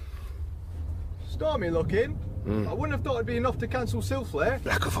why. Stormy looking. I wouldn't have thought it'd be enough to cancel Hyzenthlay.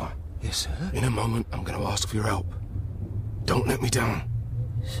 Kehaar. Yes, sir? In a moment, I'm going to ask for your help. Don't let me down.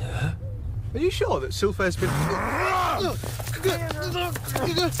 Sir? Are you sure that Hyzenthlay has been...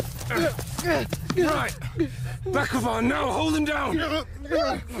 Right. Kehaar, now, hold him down.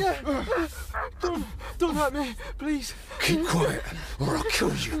 Don't hurt me, please. Keep quiet, or I'll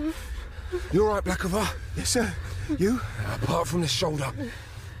kill you. You all right, Kehaar? Yes, sir. You? Apart from this shoulder.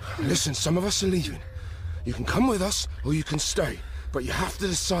 Listen, some of us are leaving. You can come with us, or you can stay. But you have to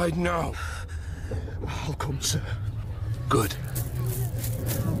decide now. I'll come, sir. Good.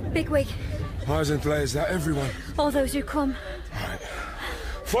 Bigwig. Hyzenthlay, is that everyone? All those who come. Right.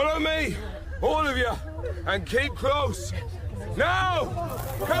 Follow me, all of you, and keep close. Now!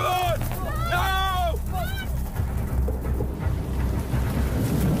 Come on! Now!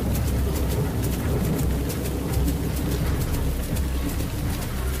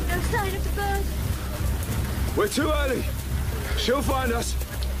 No sign of the bird. We're too early. She'll find us.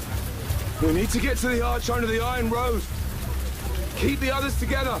 We need to get to the arch under the Iron Road. Keep the others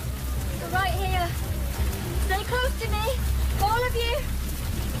together. You're right here. Stay close to me, all of you.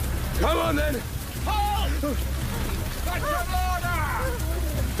 Come on, then. Halt! That's an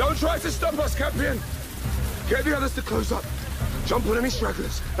order! Don't try to stop us, Campion. Get the others to close up. Jump on any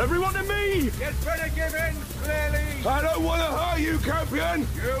stragglers. Everyone to me! You'd better give in, clearly. I don't want to hurt you, Campion.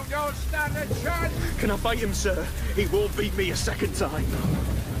 You don't stand a chance. Can I fight him, sir? He won't beat me a second time.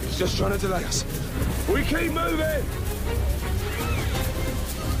 He's just trying to delay us. We keep moving!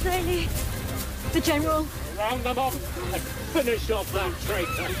 Really? The General? Round them up and finish off that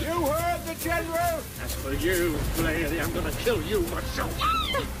traitor. You heard the General. As for you, Lady, I'm going to kill you myself.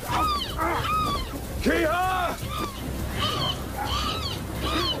 Kehaar!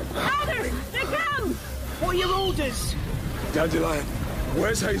 Others! They come! What are your orders? Dandelion,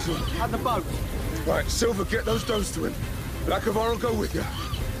 where's Hazel? At the boat. Right, Silver, get those does to him. Kehaar will go with you.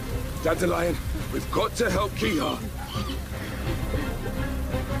 Dandelion, we've got to help Kehaar.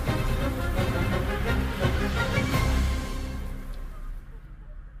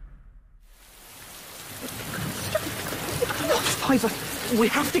 Fiver, we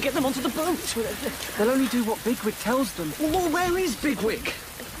have to get them onto the boat. They'll only do what Bigwig tells them. Well, where is Bigwig?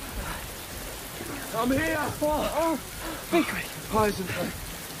 I'm here. Oh, Bigwig. Hyzenthlay,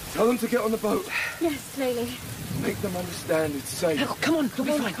 tell them to get on the boat. Yes, Lily. Make them understand it's safe. Oh, come on, we'll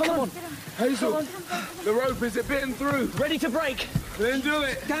be fine. Come on. Hazel, the rope, is it bitten through? Ready to break. Then do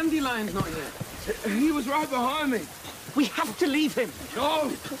it. Dandelion's not here. He was right behind me. We have to leave him.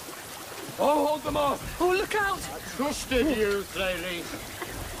 No. I'll hold them off. Oh, look out. Trusted you, Lady.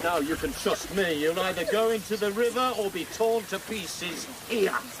 Now you can trust me. You'll either go into the river or be torn to pieces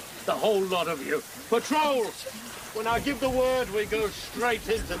here. The whole lot of you. Patrols! When I give the word, we go straight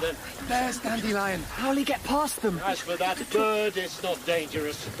into them. There's Dandelion. How'll he get past them? As for that bird, it's not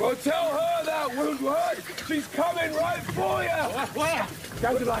dangerous. Well, tell her that won't work. She's coming right for you. Where?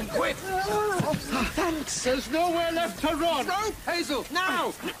 Dandelion, quick. Thanks. There's nowhere left to run. Rope, Hazel,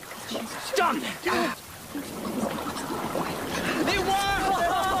 now. It's done. It worked!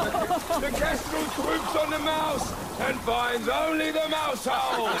 The kestrel swoops on the mouse and finds only the mouse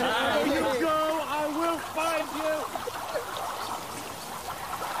hole. Wherever you go, I will find you.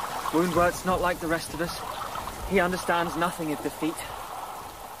 Woundwort's not like the rest of us. He understands nothing of defeat.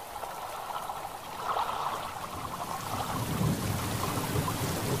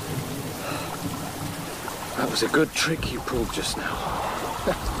 That was a good trick you pulled just now.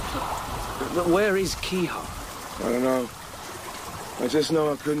 But where is Kehaar? I don't know. I just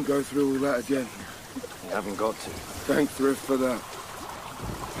know I couldn't go through all that again. You haven't got to. Thank Thrift for that.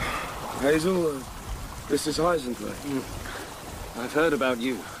 Hazel, this is Hyzenthlay. I've heard about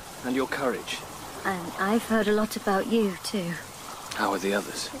you and your courage. And I've heard a lot about you, too. How are the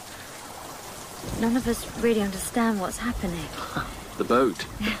others? None of us really understand what's happening. The boat.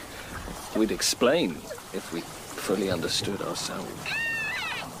 We'd explain if we fully understood ourselves.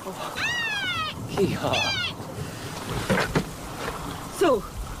 Kehaar. So,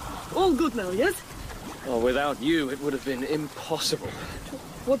 all good now, yes? Oh, without you, it would have been impossible.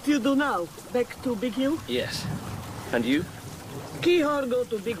 What do you do now? Back to Big Hill? Yes. And you? Kehaar go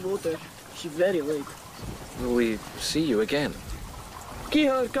to Big Water. She's very late. Will we see you again?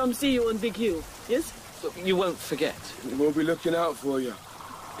 Kehaar come see you on Big Hill, yes? You won't forget. We'll be looking out for you.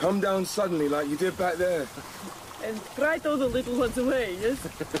 Come down suddenly like you did back there. And try to the little ones away, yes?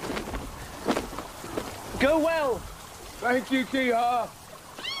 Go well! Thank you, Kehaar.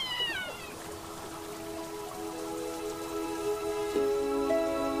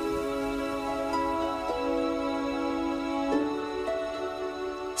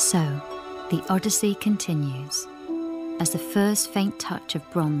 So, the Odyssey continues. As the first faint touch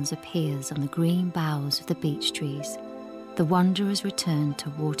of bronze appears on the green boughs of the beech trees, the wanderers return to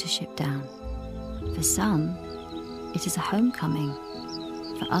Watership Down. For some, it is a homecoming.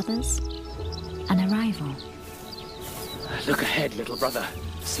 For others, an arrival. Look ahead, little brother.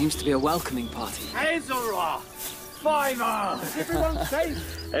 Seems to be a welcoming party. Hazelrah! Fiver! Is everyone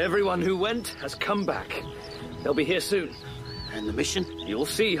safe? Everyone who went has come back. They'll be here soon. And the mission? You'll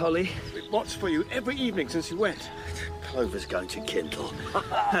see, Holly. We've watched for you every evening since you went. Clover's going to kindle.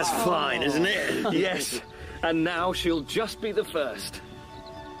 That's fine, isn't it? Yes. And now she'll just be the first.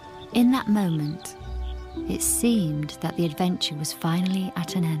 In that moment, it seemed that the adventure was finally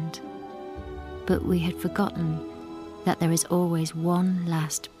at an end. But we had forgotten that there is always one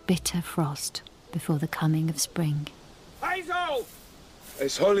last bitter frost before the coming of spring. Hazel!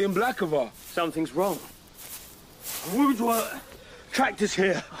 It's Holly and Blackavar. Something's wrong. Woodward tracked us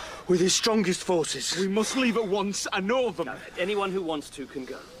here with his strongest forces. We must leave at once and know them. No, anyone who wants to can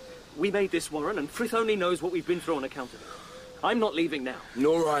go. We made this warren, and Frith only knows what we've been through on account of it. I'm not leaving now.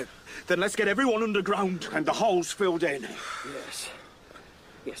 All right. Then let's get everyone underground and the holes filled in. Yes.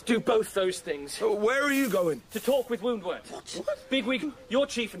 Yes, do both those things. Where are you going? To talk with Woundwort. What? Bigwig, you're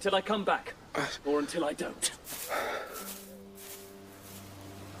chief until I come back. Or until I don't.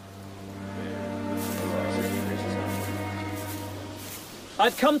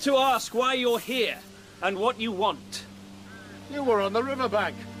 I've come to ask why you're here, and what you want. You were on the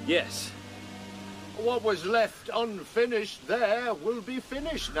riverbank. Yes. What was left unfinished there will be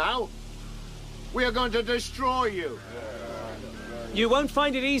finished now. We are going to destroy you. You won't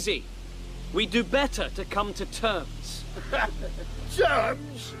find it easy. We do better to come to terms.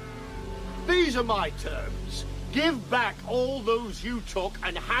 Terms? These are my terms. Give back all those you took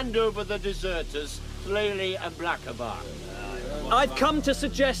and hand over the deserters, Lyndsey and Blackavar. I've come to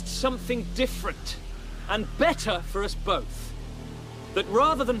suggest something different and better for us both. That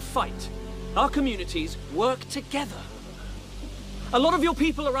rather than fight, our communities work together. A lot of your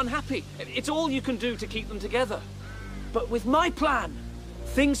people are unhappy. It's all you can do to keep them together. But with my plan,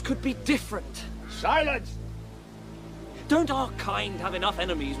 things could be different. Silence! Don't our kind have enough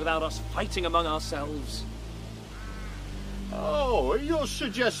enemies without us fighting among ourselves? Oh, you're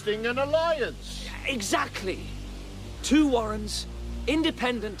suggesting an alliance? Exactly. 2 warrens,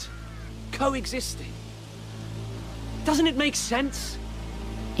 independent, coexisting. Doesn't it make sense?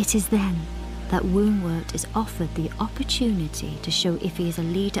 It is then that Woundwort is offered the opportunity to show if he is a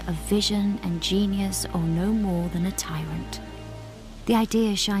leader of vision and genius or no more than a tyrant. The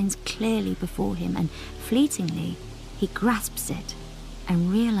idea shines clearly before him, and fleetingly he grasps it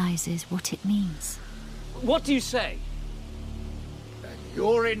and realizes what it means. What do you say?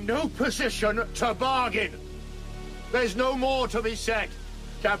 You're in no position to bargain. There's no more to be said.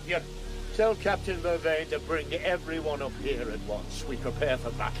 Champion, tell Captain Vervain to bring everyone up here at once. We prepare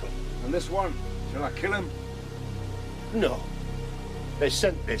for battle. And this one, shall I kill him? No. They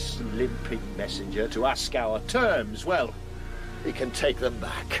sent this limping messenger to ask our terms. Well, he can take them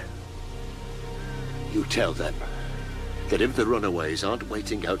back. You tell them that if the runaways aren't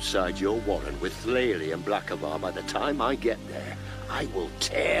waiting outside your warren with Lyndsey and Blackavar by the time I get there, I will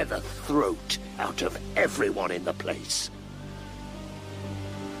tear the throat out of everyone in the place.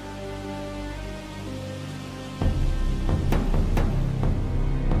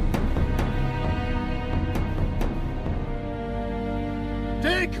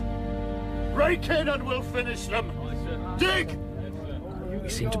 Dig! Break in and we'll finish them. Dig! We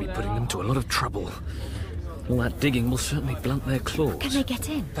seem to be putting them to a lot of trouble. All that digging will certainly blunt their claws. Can they get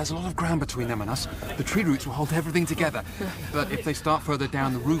in? There's a lot of ground between them and us. The tree roots will hold everything together. But if they start further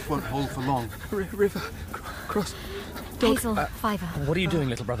down, the roof won't hold for long. River. Cross. Dog. Hazel, Fiver. What are you doing,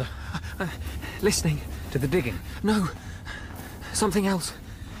 little brother? Listening. To the digging? No. Something else.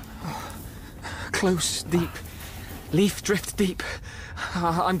 Close, deep. Leaf drift deep.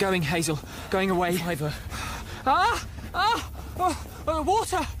 I'm going, Hazel. Going away. Fiver.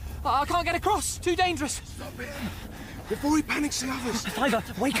 Water! I can't get across. Too dangerous. Stop it. Before he panics the others. Fiver,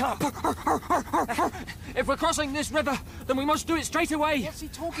 wake up! If we're crossing this river, then we must do it straight away. What's he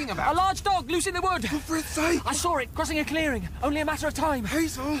talking about? A large dog loose in the wood. For its sake. I saw it crossing a clearing. Only a matter of time.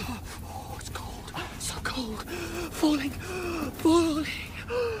 Hazel. Oh, it's cold. So cold. Falling.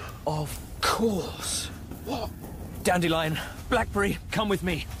 Of course. What? Dandelion, Blackberry, come with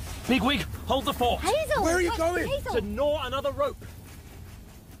me. Bigwig, hold the fort. Hazel! Where are you going? Hazel. To gnaw another rope.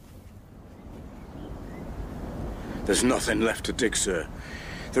 There's nothing left to dig, sir.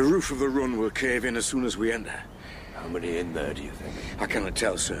 The roof of the run will cave in as soon as we enter. How many in there, do you think? I cannot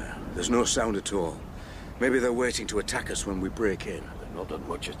tell, sir. There's no sound at all. Maybe they're waiting to attack us when we break in. They've not done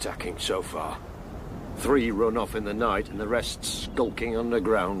much attacking so far. 3 run off in the night and the rest skulking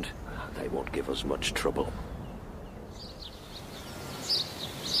underground. They won't give us much trouble.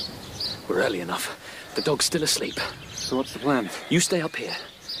 We're early enough. The dog's still asleep. So what's the plan? You stay up here.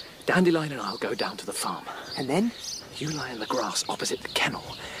 Dandelion and I'll go down to the farm. And then? You lie in the grass opposite the kennel,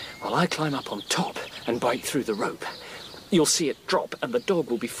 while I climb up on top and bite through the rope. You'll see it drop, and the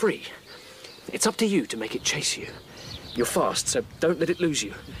dog will be free. It's up to you to make it chase you. You're fast, so don't let it lose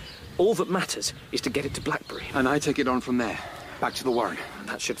you. All that matters is to get it to Blackberry. And I take it on from there, back to the warren. And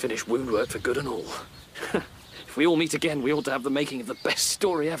that should finish wound work for good and all. If we all meet again, we ought to have the making of the best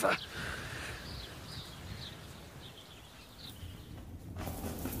story ever.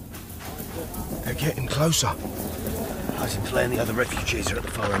 They're getting closer. Hyzenthlay and the other refugees are at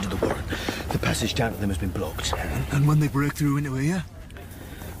the far end of the warren. The passage down to them has been blocked. And when they break through into here?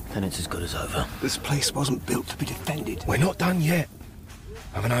 Then it's as good as over. This place wasn't built to be defended. We're not done yet.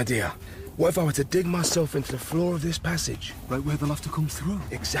 I've an idea. What if I were to dig myself into the floor of this passage? Right where they'll have to come through?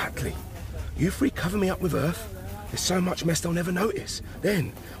 Exactly. You three cover me up with earth. There's so much mess they'll never notice.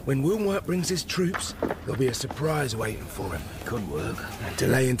 Then, when Woundwork brings his troops, there'll be a surprise waiting for him. Could work.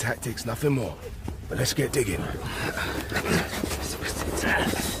 Delaying tactics, nothing more. But let's get digging.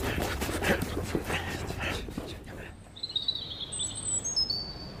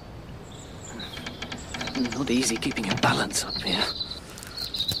 Not easy keeping a balance up here.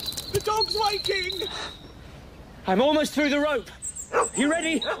 The dog's waking! I'm almost through the rope. You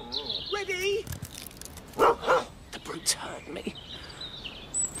ready? Ready? The brute's hurt me.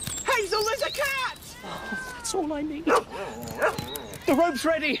 Hazel, there's a cat! Oh, that's all I need. The rope's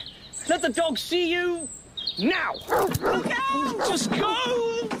ready. Let the dog see you now. Look out! Just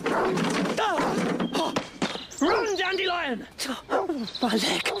go! Run, Dandelion! My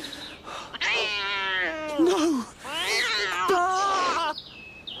leg. No!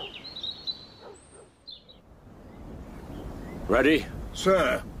 Ready?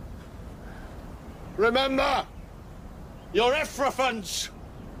 Sir. Remember, you're Ephraphans.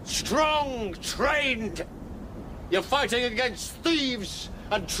 Strong, trained. You're fighting against thieves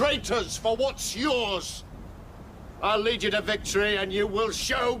and traitors for what's yours. I'll lead you to victory and you will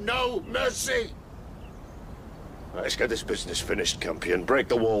show no mercy. Let's get this business finished, Campion. Break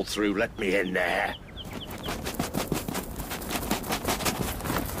the wall through. Let me in there.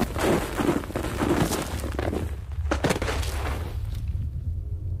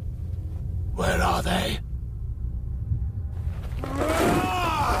 Where are they?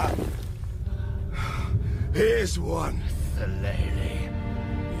 Here's one. The lady.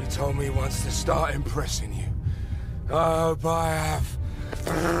 You told me once to start impressing you. I hope I have.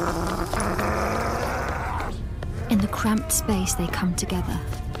 In the cramped space they come together.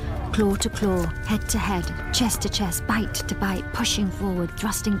 Claw to claw, head to head, chest to chest, bite to bite, pushing forward,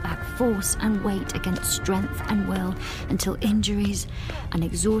 thrusting back force and weight against strength and will, until injuries and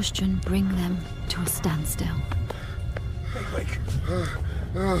exhaustion bring them to a standstill. Bigwig.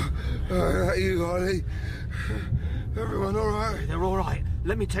 You, Ollie. Everyone all right? They're all right.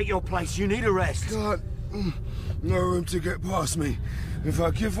 Let me take your place. You need a rest. God, no room to get past me. If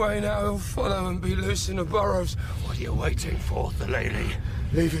I give way now, he'll follow and be loose in the burrows. What are you waiting for, the lady?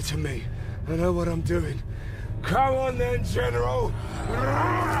 Leave it to me. I know what I'm doing. Come on then, General.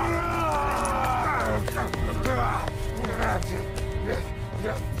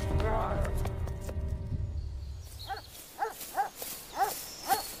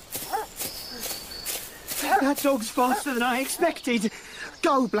 That dog's faster than I expected.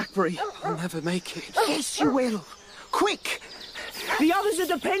 Go, Blackberry. I'll never make it. Yes, you will. Quick! The others are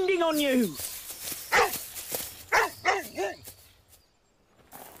depending on you.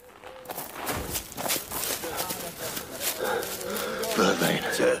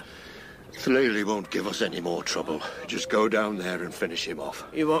 Vervain. Sir? Thlalee won't give us any more trouble. Just go down there and finish him off.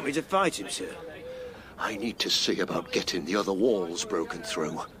 You want me to fight him, sir? I need to see about getting the other walls broken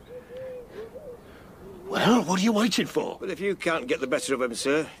through. Well, what are you waiting for? Well, if you can't get the better of him,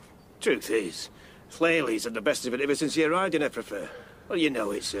 sir. Truth is, Thlalee's had the best of it ever since he arrived in Ephrata. Well, you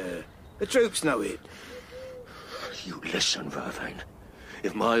know it, sir. The troops know it. You listen, Vervain.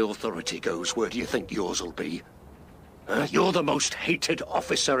 If my authority goes, where do you think yours will be? You're the most hated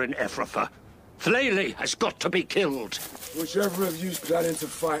officer in Ephrata. Thlalee has got to be killed. Whichever of you's planning to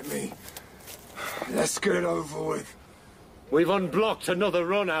fight me, let's get it over with. We've unblocked another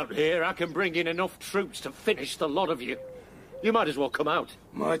run out here. I can bring in enough troops to finish the lot of you. You might as well come out.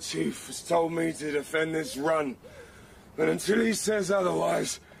 My chief has told me to defend this run. And until he says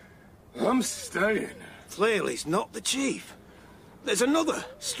otherwise, I'm staying. Thlalee's not the chief. There's another,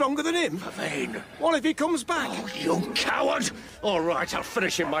 stronger than him. Vervain. What if he comes back? Oh, you coward! All right, I'll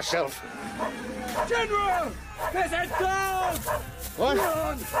finish him myself. General! There's a dog! What?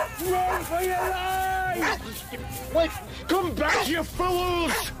 Run! Run for your life! Wait! Come back, you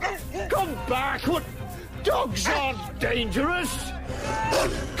fools! Come back! What? Dogs aren't dangerous!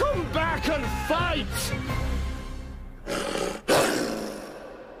 Come back and fight!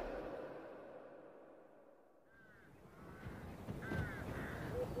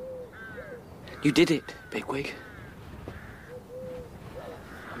 You did it, Bigwig.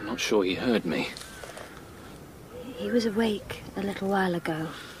 I'm not sure he heard me. He was awake a little while ago,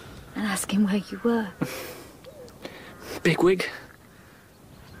 and asked him where you were. Bigwig?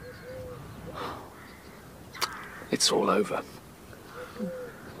 It's all over.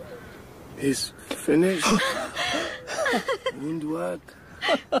 He's finished? Wound work?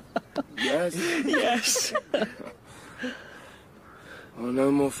 Yes? Yes. Oh, no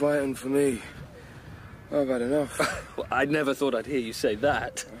more fighting for me. I've had enough. Well, I never thought I'd hear you say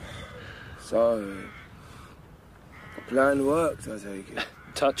that. So, the plan worked, I take it.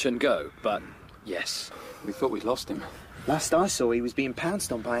 Touch and go, but yes. We thought we'd lost him. Last I saw, he was being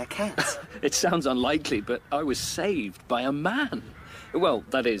pounced on by a cat. It sounds unlikely, but I was saved by a man. Well,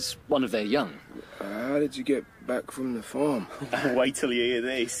 that is, one of their young. How did you get back from the farm? Wait till you hear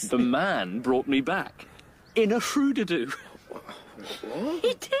this. The man brought me back. In a fruitadoo. What?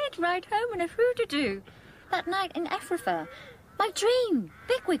 He did ride home in a fruitadoo. That night in Ephrata. My dream.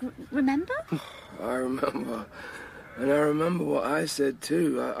 Bigwig, remember? I remember. And I remember what I said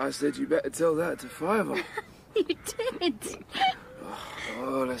too. I said you better tell that to Fiver. You did.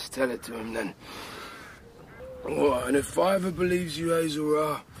 Oh, let's tell it to him then. Oh, and if Fiver believes you,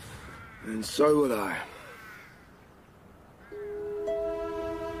 Hazel, then so will I.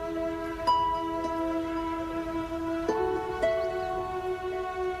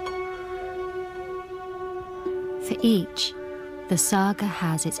 For each, the saga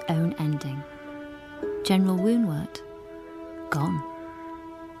has its own ending. General Woonwort, gone.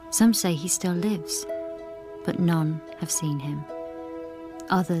 Some say he still lives, but none have seen him.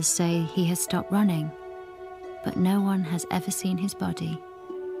 Others say he has stopped running, but no one has ever seen his body.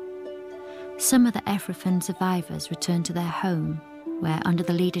 Some of the Ephrafan survivors return to their home, where under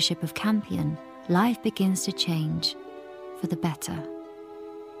the leadership of Campion, life begins to change for the better.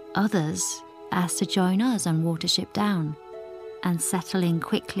 Others asked to join us on Watership Down and settle in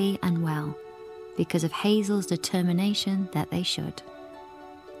quickly and well because of Hazel's determination that they should.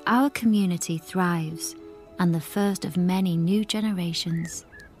 Our community thrives and the first of many new generations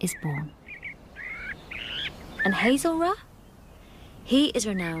is born. And Hyzenthlay? He is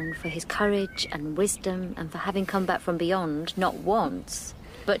renowned for his courage and wisdom and for having come back from beyond not once,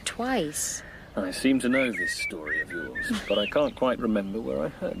 but twice. I seem to know this story of yours, but I can't quite remember where I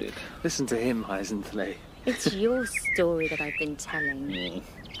heard it. Listen to him, Hyzenthlay. It's your story that I've been telling.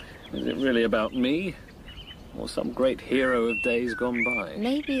 Is it really about me? Or some great hero of days gone by?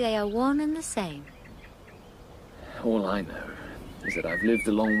 Maybe they are one and the same. All I know is that I've lived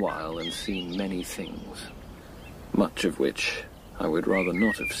a long while and seen many things, much of which I would rather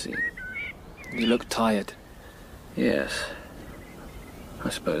not have seen. You look tired. Yes, I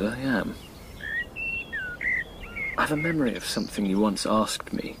suppose I am. I've a memory of something you once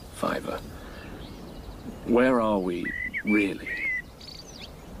asked me, Fiver. Where are we, really?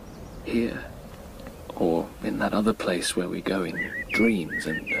 Here? Or in that other place where we go in dreams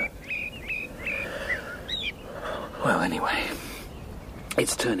and... Well, anyway,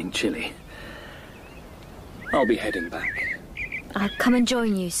 it's turning chilly. I'll be heading back. I'll come and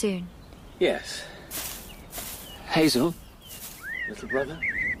join you soon. Yes. Hazel? Little brother?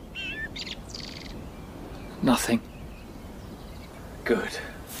 Nothing. Good.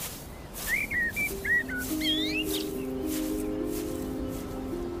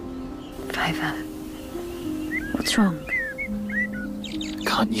 Fiver, what's wrong?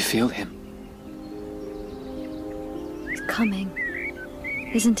 Can't you feel him? He's coming,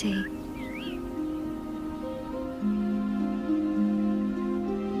 isn't he?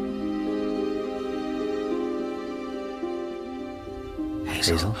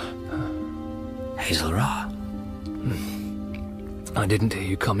 Hazel? Hazel Ra? I didn't hear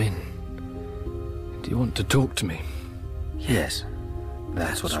you come in. Do you want to talk to me? Yes,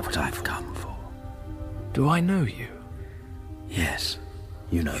 that's what I've come for. Do I know you? Yes,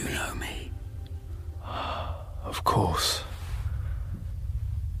 you know me. Of course.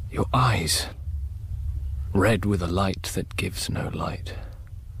 Your eyes, red with a light that gives no light.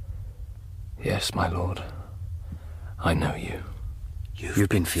 Yes, my lord, I know you. You've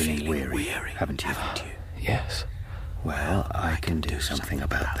been feeling weary, haven't you? Yes. Well, I can do something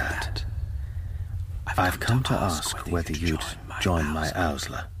about that. I've come to ask whether you'd join my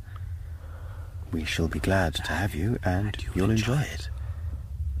Ausla. We shall be glad to have you, and you'll enjoy it.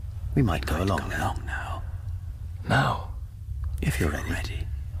 We might go along now. Now? If you're ready.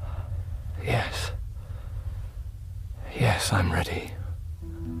 Yes. Yes, I'm ready.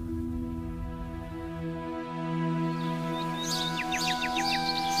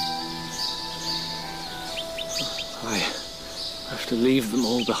 I have to leave them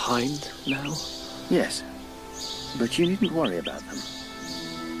all behind now? Yes, but you needn't worry about them.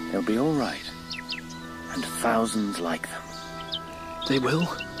 They'll be all right. And thousands like them. They will?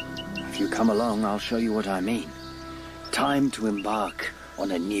 If you come along, I'll show you what I mean. Time to embark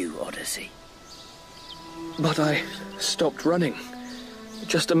on a new odyssey. But I stopped running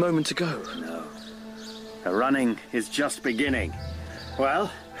just a moment ago. No. The running is just beginning.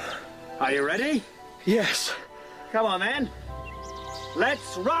 Well, are you ready? Yes. Come on, then.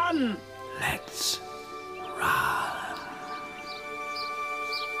 Let's run! Let's run.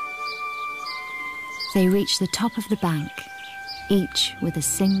 They reach the top of the bank, each with a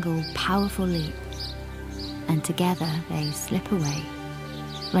single powerful leap, and together they slip away,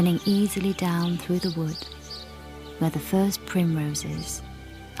 running easily down through the wood, where the first primroses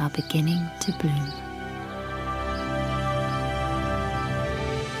are beginning to bloom.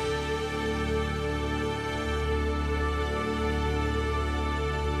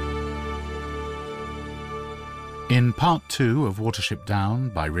 In Part 2 of Watership Down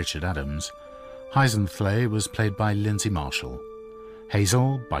by Richard Adams, Hyzenthlay was played by Lyndsey Marshall,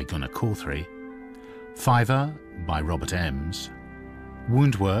 Hazel by Gunnar Cawthry, Fiver by Robert Ems,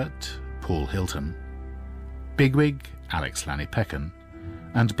 Woundworked Paul Hilton, Bigwig Alex Lanny-Peckin,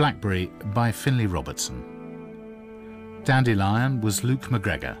 and Blackberry by Finlay Robertson. Dandelion was Luke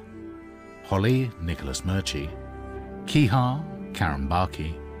McGregor, Holly Nicholas Murchie, Kehaar Karen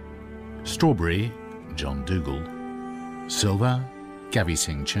Bartke, Strawberry John Dougal, Silver Gavi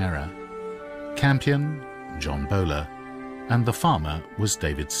Singh Chera, Campion John Bowler, and the farmer was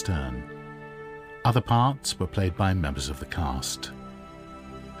David Stern. Other parts were played by members of the cast.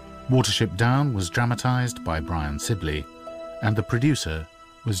 Watership Down was dramatised by Brian Sibley, and the producer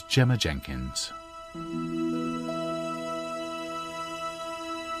was Gemma Jenkins.